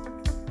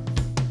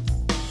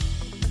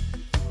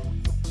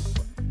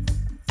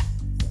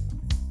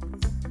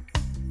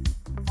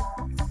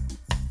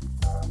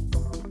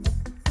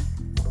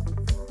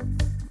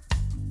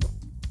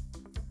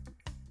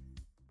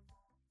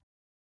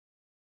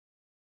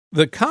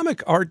 The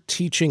Comic Art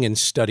Teaching and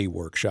Study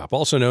Workshop,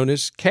 also known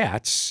as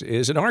CATS,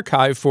 is an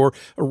archive for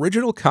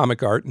original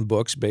comic art and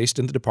books based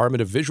in the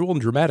Department of Visual and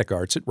Dramatic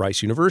Arts at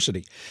Rice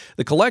University.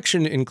 The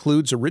collection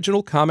includes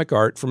original comic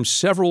art from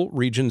several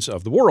regions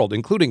of the world,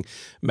 including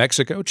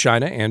Mexico,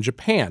 China, and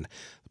Japan.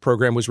 The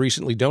program was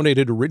recently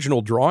donated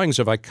original drawings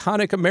of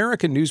iconic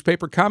American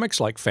newspaper comics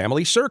like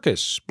Family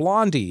Circus,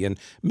 Blondie, and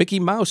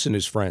Mickey Mouse and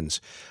His Friends.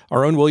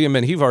 Our own William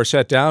Menjivar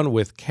sat down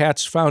with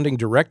CATS founding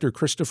director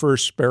Christopher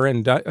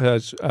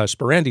Sperandio,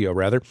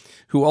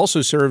 who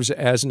also serves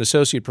as an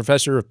associate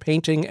professor of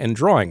painting and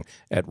drawing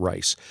at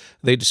Rice.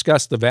 They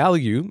discussed the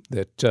value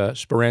that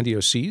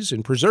Sperandio sees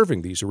in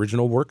preserving these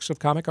original works of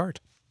comic art.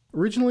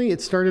 Originally,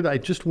 it started, I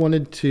just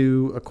wanted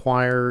to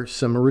acquire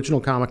some original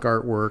comic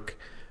artwork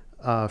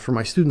for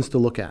my students to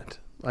look at.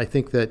 I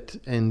think that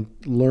in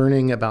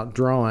learning about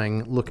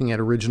drawing, looking at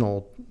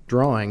original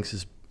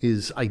drawings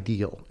is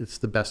ideal. It's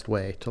the best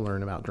way to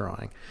learn about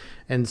drawing.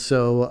 And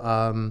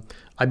so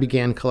I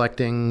began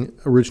collecting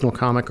original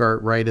comic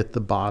art right at the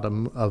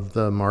bottom of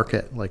the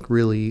market, like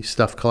really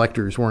stuff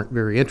collectors weren't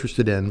very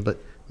interested in, but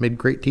made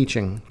great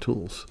teaching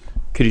tools.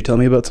 Could you tell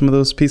me about some of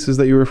those pieces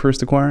that you were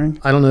first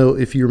acquiring? I don't know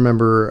if you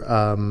remember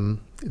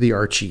the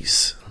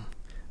Archies.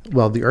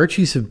 Well, the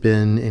Archies have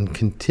been in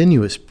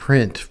continuous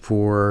print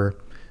for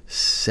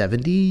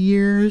 70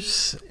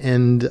 years,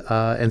 and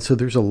so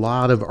there's a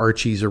lot of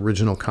Archies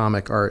original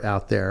comic art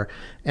out there,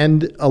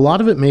 and a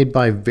lot of it made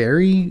by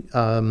very,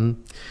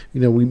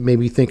 we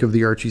maybe think of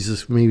the Archies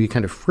as maybe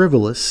kind of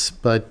frivolous,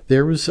 but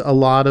there was a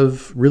lot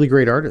of really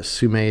great artists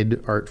who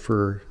made art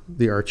for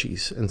the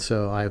Archies, and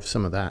so I have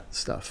some of that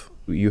stuff.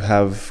 You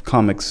have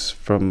comics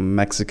from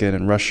Mexican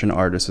and Russian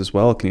artists as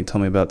well. Can you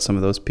tell me about some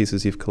of those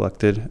pieces you've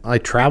collected? I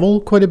travel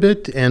quite a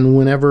bit, and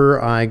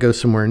whenever I go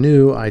somewhere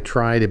new, I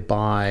try to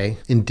buy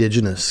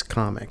indigenous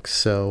comics.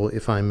 So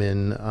if I'm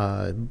in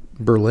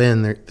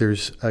Berlin,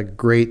 there's a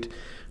great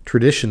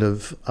tradition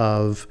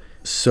of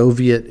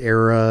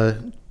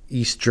Soviet-era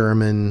East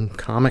German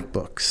comic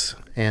books,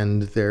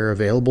 and they're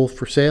available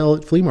for sale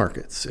at flea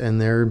markets, and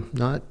they're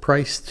not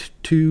priced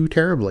too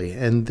terribly,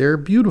 and they're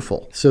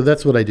beautiful. So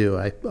that's what I do.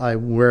 I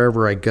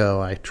wherever I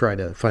go, I try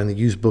to find the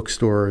used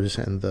bookstores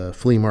and the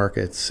flea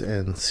markets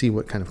and see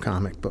what kind of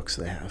comic books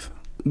they have.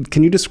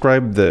 Can you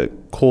describe the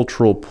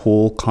cultural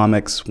pull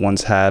comics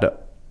once had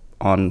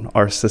on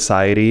our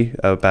society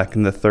back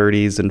in the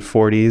 30s and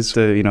 40s?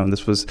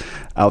 This was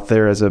out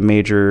there as a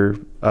major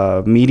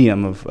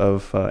medium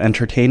of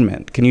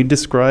entertainment. Can you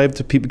describe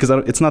to people, because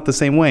it's not the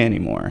same way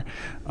anymore,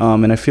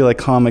 and I feel like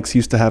comics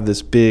used to have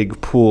this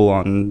big pull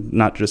on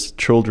not just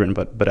children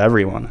but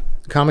everyone.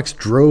 Comics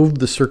drove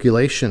the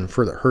circulation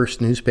for the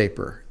Hearst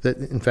newspaper. That,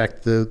 in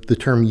fact, the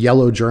term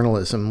yellow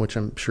journalism, which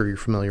I'm sure you're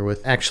familiar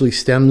with, actually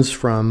stems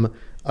from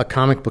a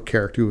comic book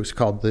character who was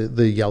called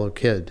the Yellow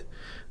Kid.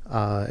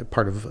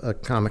 Part of a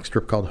comic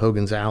strip called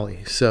Hogan's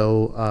Alley.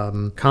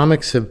 So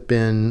comics have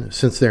been,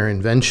 since their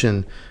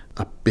invention,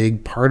 a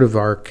big part of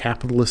our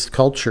capitalist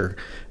culture.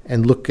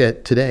 And look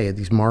at today,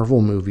 these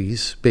Marvel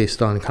movies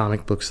based on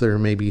comic books that are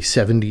maybe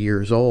 70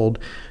 years old,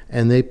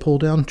 and they pull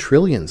down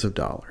trillions of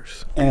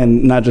dollars.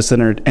 And not just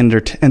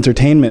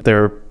entertainment,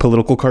 they're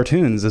political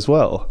cartoons as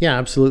well. Yeah,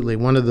 absolutely.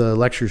 One of the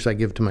lectures I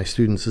give to my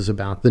students is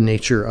about the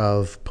nature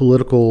of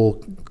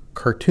political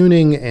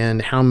cartooning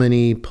and how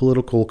many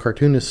political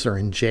cartoonists are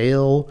in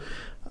jail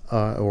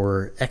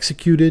or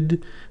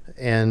executed,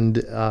 and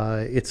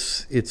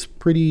it's a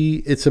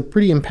pretty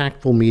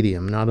impactful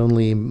medium, not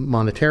only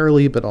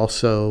monetarily but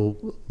also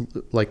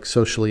like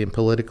socially and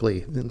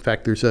politically. In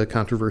fact, there's a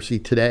controversy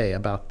today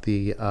about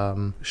the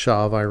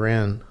Shah of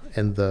Iran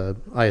and the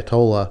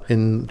Ayatollah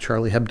in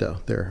Charlie Hebdo.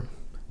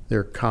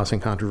 They're causing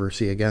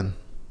controversy again.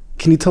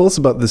 Can you tell us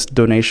about this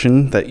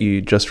donation that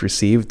you just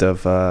received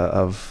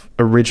of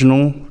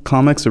original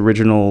comics,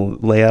 original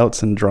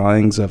layouts and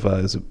drawings of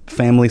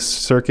Family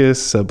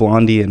Circus,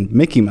 Blondie, and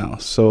Mickey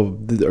Mouse? So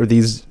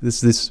is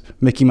this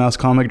Mickey Mouse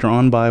comic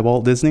drawn by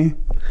Walt Disney?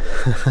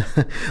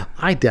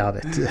 I doubt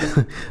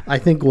it. I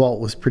think Walt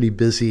was pretty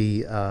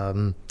busy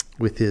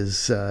with his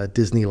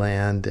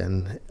Disneyland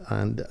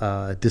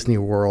and Disney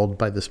World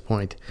by this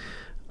point.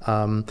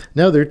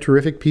 No, they're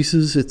terrific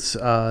pieces. It's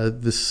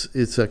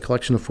a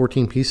collection of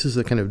 14 pieces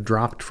that kind of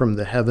dropped from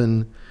the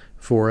heaven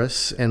for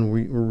us, and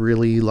we're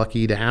really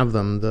lucky to have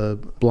them. The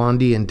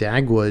Blondie and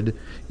Dagwood,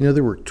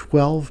 there were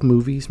 12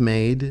 movies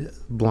made,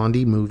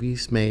 Blondie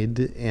movies made,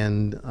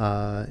 and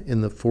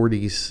in the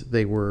 40s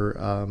they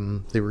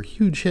were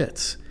huge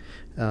hits.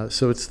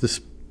 So it's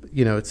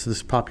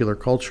this popular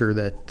culture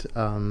that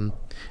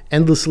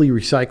endlessly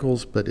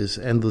recycles but is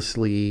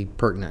endlessly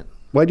pertinent.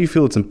 Why do you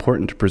feel it's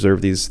important to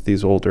preserve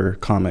these older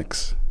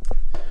comics?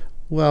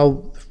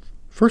 Well,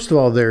 first of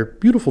all, they're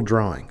beautiful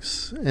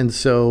drawings, and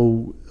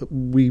so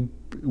we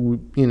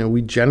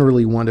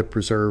generally want to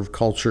preserve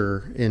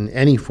culture in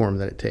any form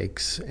that it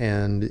takes,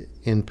 and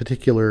in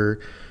particular,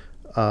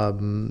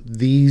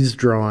 these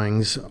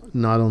drawings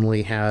not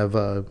only have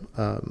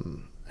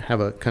have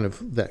a kind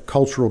of that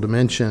cultural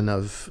dimension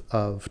of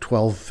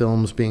 12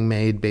 films being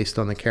made based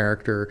on the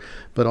character,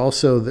 but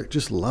also they're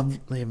just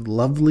they have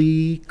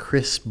lovely,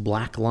 crisp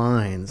black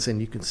lines,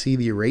 and you can see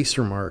the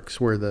eraser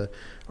marks where the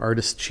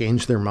artists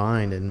changed their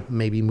mind and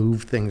maybe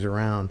moved things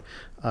around.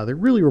 They're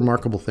really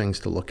remarkable things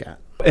to look at.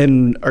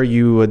 And are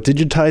you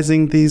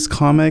digitizing these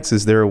comics?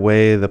 Is there a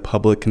way the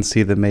public can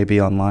see them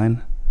maybe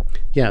online?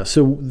 Yeah,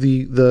 so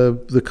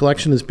the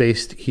collection is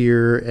based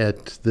here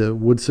at the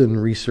Woodson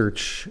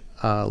Research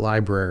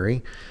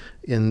Library,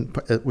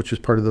 which is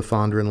part of the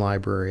Fondren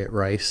Library at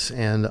Rice.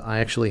 And I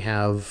actually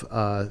have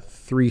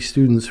 3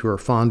 students who are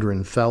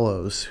Fondren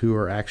Fellows who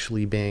are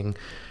actually being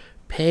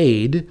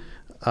paid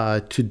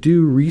to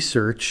do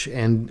research.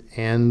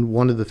 And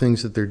one of the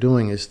things that they're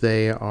doing is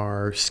they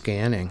are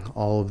scanning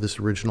all of this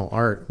original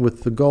art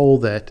with the goal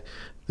that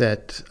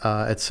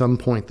at some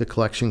point the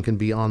collection can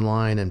be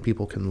online and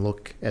people can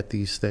look at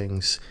these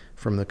things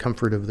from the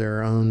comfort of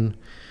their own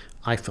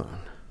iPhone.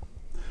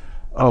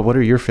 Oh, what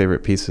are your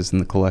favorite pieces in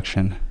the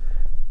collection?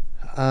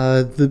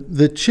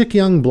 The Chick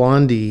Young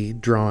Blondie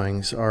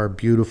drawings are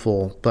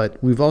beautiful, but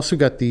we've also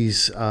got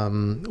these.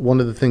 One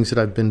of the things that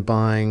I've been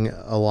buying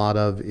a lot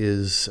of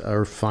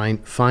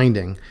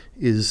finding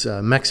is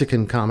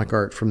Mexican comic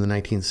art from the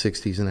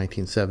 1960s and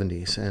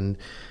 1970s, and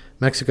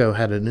Mexico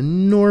had an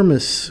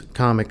enormous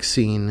comic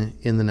scene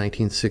in the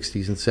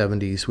 1960s and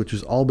 70s, which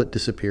has all but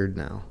disappeared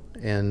now.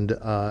 And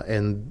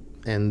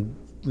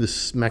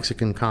this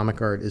Mexican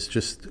comic art is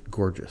just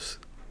gorgeous.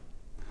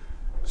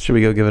 Should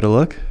we go give it a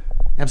look?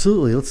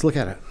 Absolutely. Let's look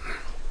at it.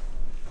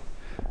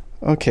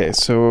 Okay,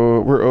 so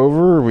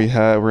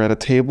we're at a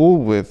table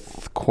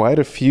with quite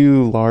a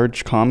few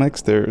large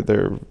comics.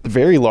 They're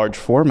very large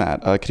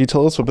format. Could you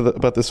tell us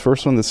about this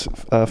first one, this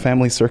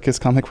Family Circus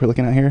comic we're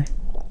looking at here?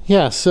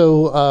 Yeah,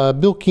 so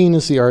Bill Keane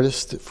is the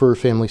artist for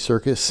Family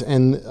Circus,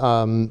 and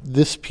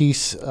this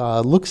piece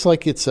looks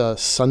like it's a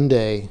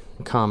Sunday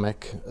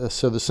comic.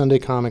 So the Sunday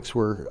comics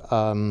were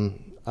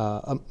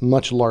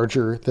much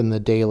larger than the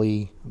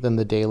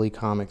daily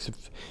comics.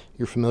 If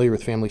you're familiar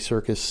with Family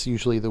Circus,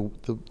 usually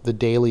the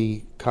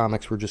daily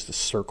comics were just a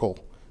circle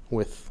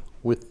with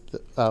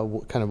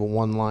kind of a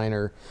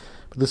one-liner.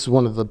 But this is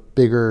one of the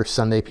bigger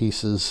Sunday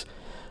pieces.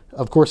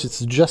 Of course,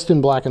 it's just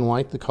in black and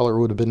white. The color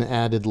would have been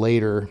added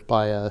later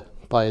by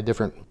a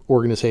different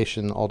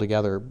organization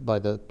altogether, by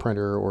the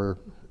printer or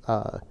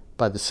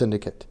by the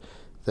syndicate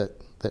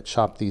that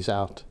shopped these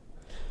out.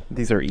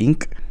 These are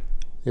ink?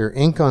 They're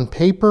ink on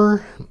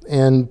paper.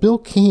 And Bill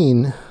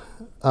Keane,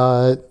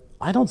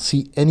 I don't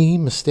see any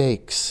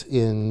mistakes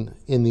in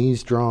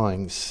these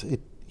drawings.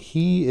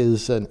 He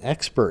is an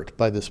expert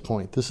by this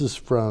point. This is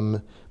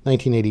from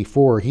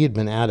 1984. He had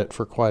been at it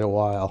for quite a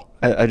while.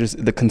 I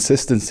just, the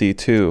consistency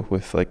too,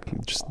 with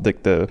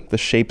the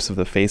shapes of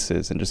the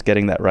faces and just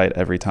getting that right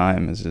every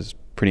time is just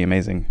pretty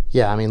amazing.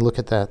 Yeah, I mean, look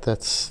at that.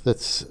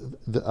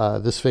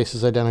 This face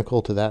is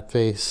identical to that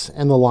face,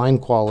 and the line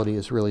quality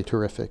is really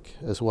terrific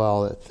as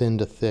well. That thin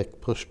to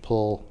thick, push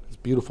pull, it's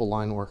beautiful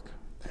line work.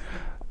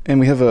 And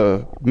we have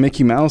a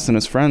Mickey Mouse and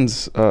his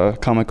friends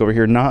comic over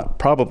here,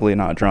 probably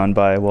not drawn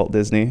by Walt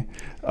Disney,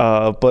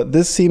 but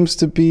this seems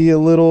to be a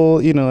little,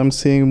 I'm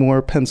seeing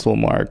more pencil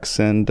marks,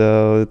 and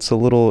it's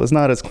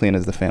not as clean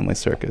as the Family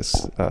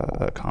Circus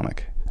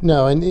comic.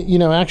 No,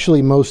 and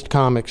actually most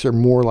comics are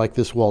more like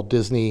this Walt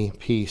Disney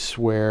piece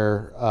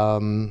where,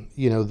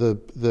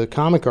 the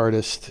comic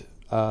artist,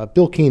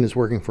 Bill Keane is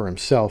working for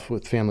himself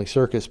with Family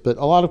Circus, but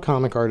a lot of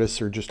comic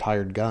artists are just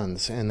hired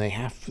guns, and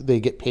they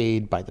get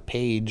paid by the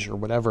page or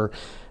whatever.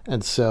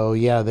 And so,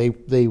 yeah,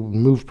 they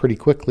move pretty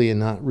quickly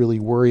and not really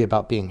worry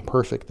about being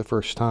perfect the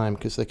first time,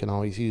 because they can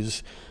always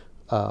use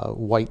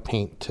white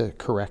paint to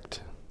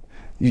correct.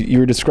 You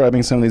were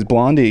describing some of these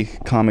Blondie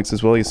comics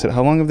as well. You said,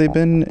 how long have they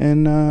been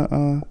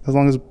how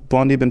long has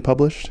Blondie been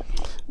published?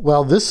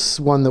 Well, this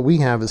one that we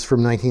have is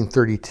from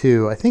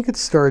 1932. I think it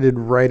started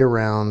in the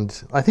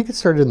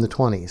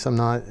 20s. I'm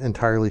not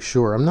entirely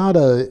sure. I'm not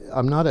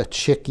a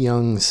Chick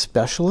Young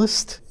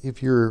specialist.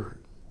 If your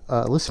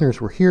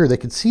listeners were here, they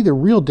could see the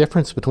real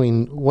difference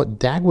between what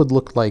Dagwood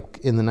looked like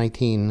in the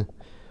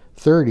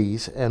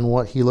 1930s and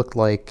what he looked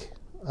like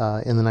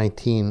in the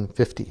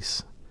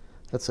 1950s.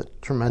 That's a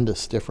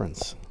tremendous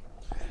difference.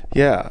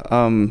 Yeah,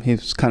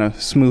 he's kind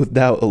of smoothed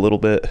out a little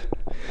bit.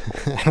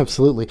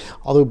 Absolutely.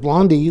 Although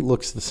Blondie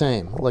looks the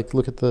same. Like,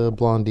 look at the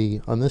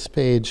Blondie on this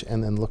page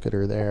and then look at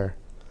her there.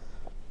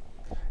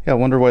 Yeah, I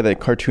wonder why they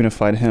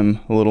cartoonified him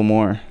a little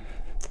more.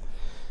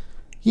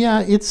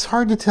 Yeah, it's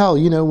hard to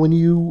tell.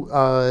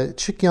 When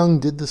Chick Young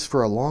did this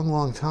for a long,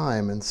 long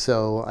time, and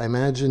so I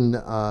imagine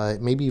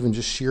maybe even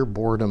just sheer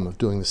boredom of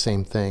doing the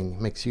same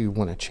thing makes you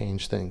want to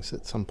change things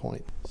at some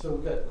point. So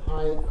we've got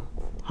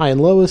High and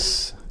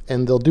Lois,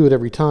 and they'll do it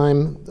every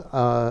time.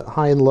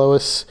 High and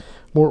Lois,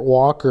 Mort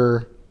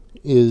Walker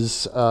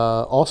is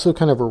also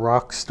kind of a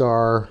rock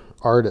star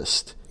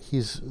artist.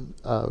 He's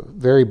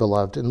very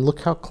beloved, and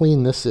look how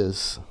clean this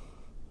is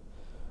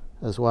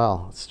as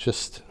well. It's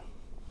just,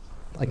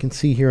 I can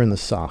see here in the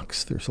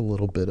socks there's a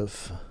little bit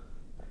of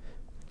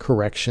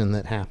correction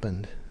that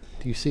happened.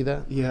 Do you see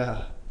that?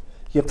 Yeah.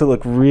 You have to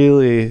look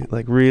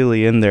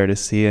really in there to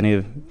see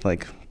any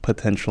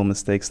potential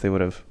mistakes they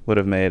would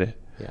have made.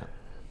 Yeah.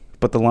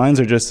 But the lines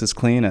are just as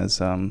clean as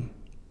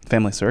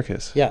Family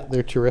Circus. Yeah,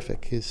 they're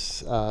terrific.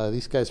 These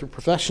guys are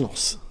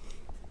professionals.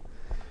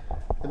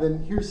 And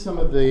then here's some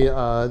of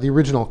the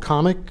original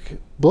comic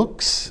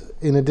books.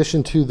 In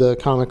addition to the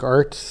comic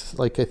art,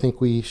 I think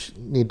we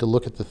need to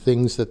look at the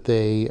things that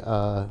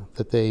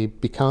they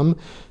become.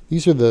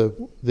 These are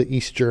the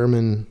East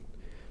German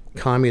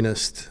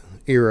communist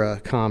era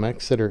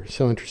comics that are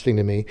so interesting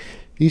to me.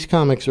 These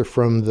comics are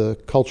from the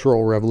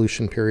Cultural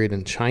Revolution period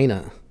in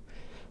China.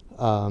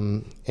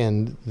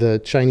 And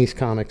the Chinese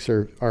comics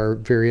are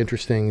very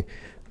interesting.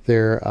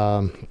 They're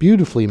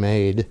beautifully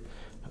made,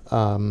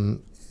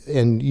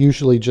 and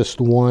usually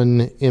just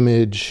one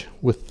image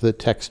with the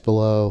text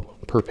below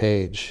per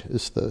page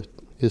is the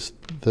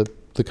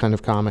kind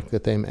of comic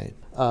that they made.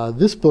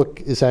 This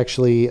book is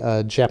actually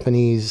a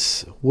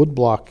Japanese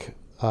woodblock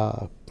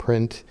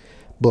print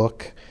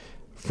book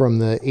from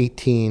the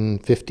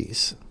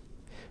 1850s.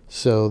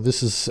 So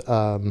this is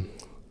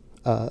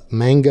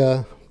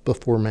manga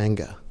before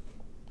manga.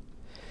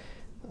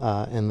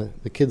 And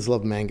the kids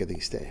love manga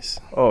these days.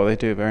 Oh, they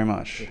do very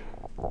much.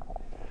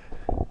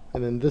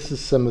 And then this is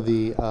some of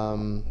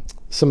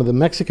the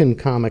Mexican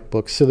comic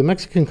books. So the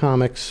Mexican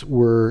comics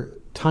were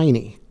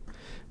tiny,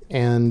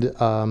 and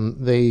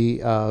they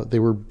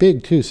were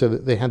big too. So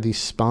that they had these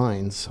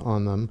spines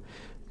on them,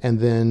 and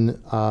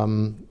then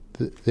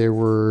there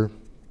were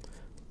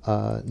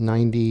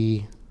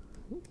 90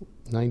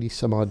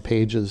 some odd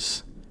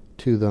pages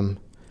to them.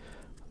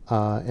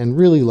 And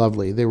really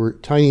lovely. They were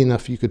tiny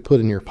enough you could put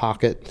in your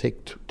pocket,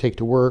 take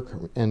to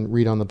work, and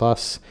read on the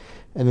bus.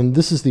 And then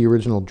this is the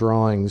original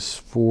drawings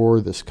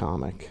for this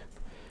comic.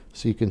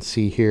 So you can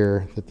see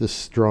here that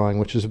this drawing,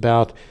 which is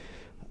about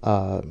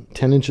 10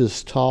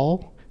 inches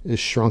tall, is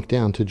shrunk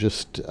down to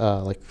just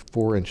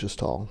 4 inches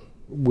tall.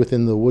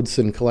 Within the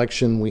Woodson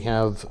collection, we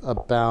have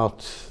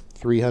about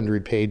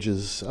 300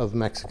 pages of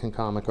Mexican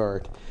comic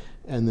art.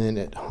 And then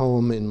at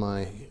home in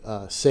my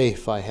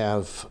safe, I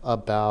have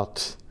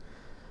about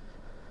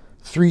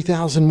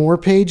 3,000 more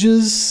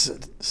pages.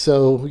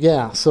 So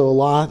yeah, so a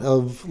lot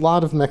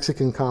of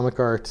Mexican comic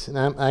art. And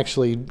I'm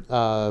actually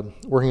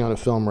working on a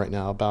film right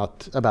now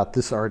about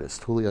this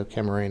artist, Julio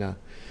Camarena.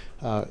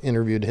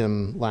 Interviewed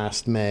him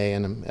last May,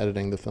 and I'm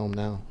editing the film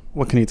now.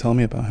 What can you tell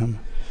me about him?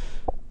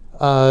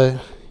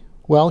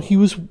 Well, he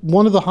was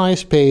one of the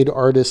highest paid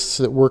artists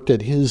that worked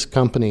at his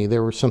company.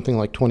 There were something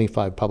like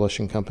 25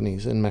 publishing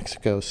companies in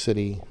Mexico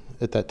City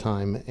at that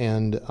time,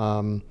 and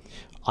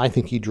I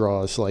think he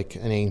draws like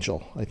an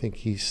angel. I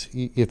think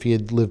if he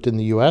had lived in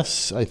the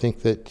U.S., I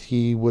think that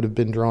he would have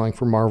been drawing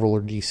for Marvel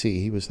or DC.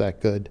 He was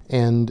that good.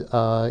 And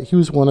he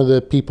was one of the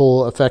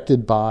people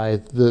affected by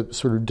the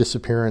sort of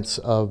disappearance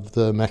of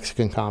the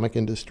Mexican comic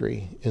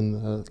industry in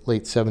the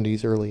late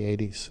 70s, early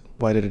 80s.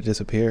 Why did it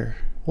disappear?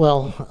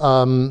 Well,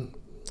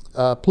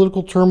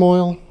 political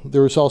turmoil.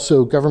 There was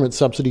also government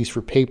subsidies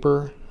for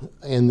paper,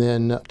 and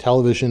then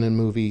television and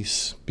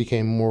movies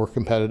became more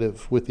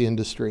competitive with the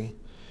industry.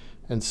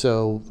 And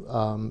so,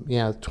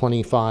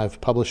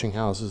 25 publishing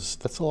houses,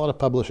 that's a lot of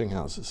publishing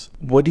houses.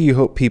 What do you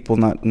hope people,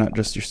 not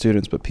just your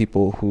students, but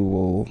people who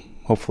will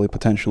hopefully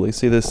potentially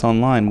see this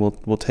online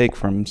will take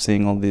from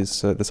seeing all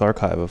these this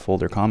archive of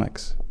older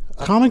comics?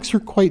 Comics are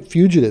quite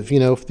fugitive. You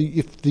know, if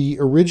the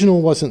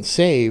original wasn't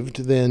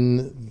saved,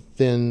 then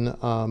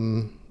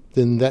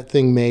that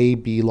thing may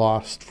be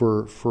lost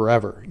for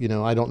forever. You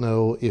know, I don't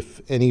know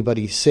if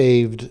anybody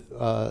saved,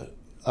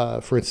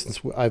 for instance,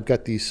 I've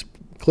got these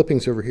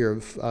clippings over here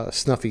of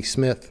Snuffy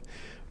Smith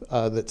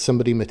that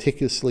somebody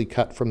meticulously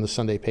cut from the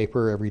Sunday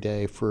paper every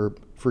day for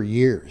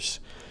years.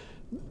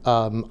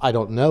 I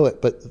don't know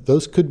it, but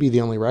those could be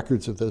the only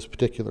records of those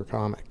particular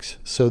comics.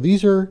 So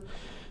these are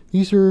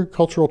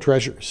cultural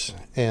treasures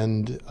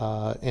and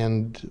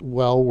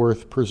well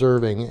worth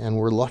preserving, and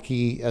we're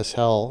lucky as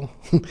hell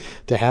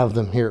to have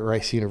them here at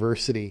Rice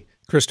University.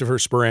 Christopher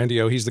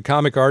Sperandio, he's the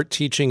Comic Art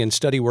Teaching and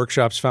Study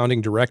Workshop's founding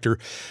director.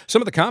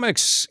 Some of the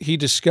comics he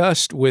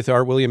discussed with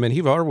our William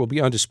Menjivar will be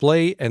on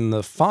display in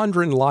the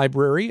Fondren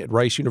Library at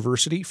Rice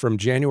University from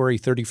January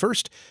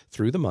 31st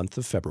through the month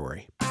of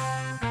February.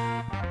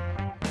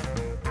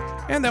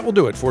 And that will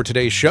do it for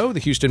today's show. The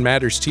Houston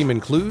Matters team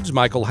includes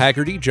Michael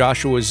Haggerty,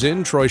 Joshua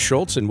Zinn, Troy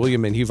Schultz, and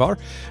William Menjivar.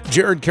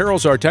 Jared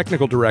Carroll's our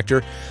technical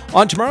director.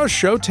 On tomorrow's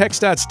show,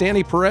 TxDOT's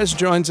Danny Perez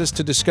joins us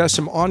to discuss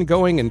some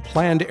ongoing and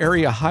planned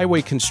area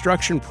highway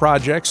construction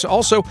projects.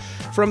 Also,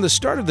 from the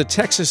start of the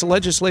Texas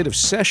legislative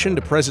session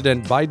to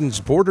President Biden's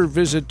border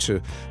visit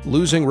to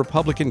losing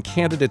Republican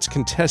candidates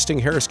contesting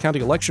Harris County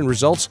election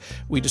results,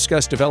 we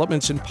discuss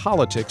developments in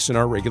politics in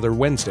our regular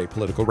Wednesday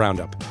political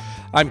roundup.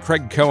 I'm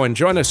Craig Cohen.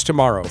 Join us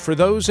tomorrow for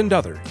those and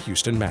other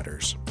Houston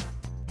Matters.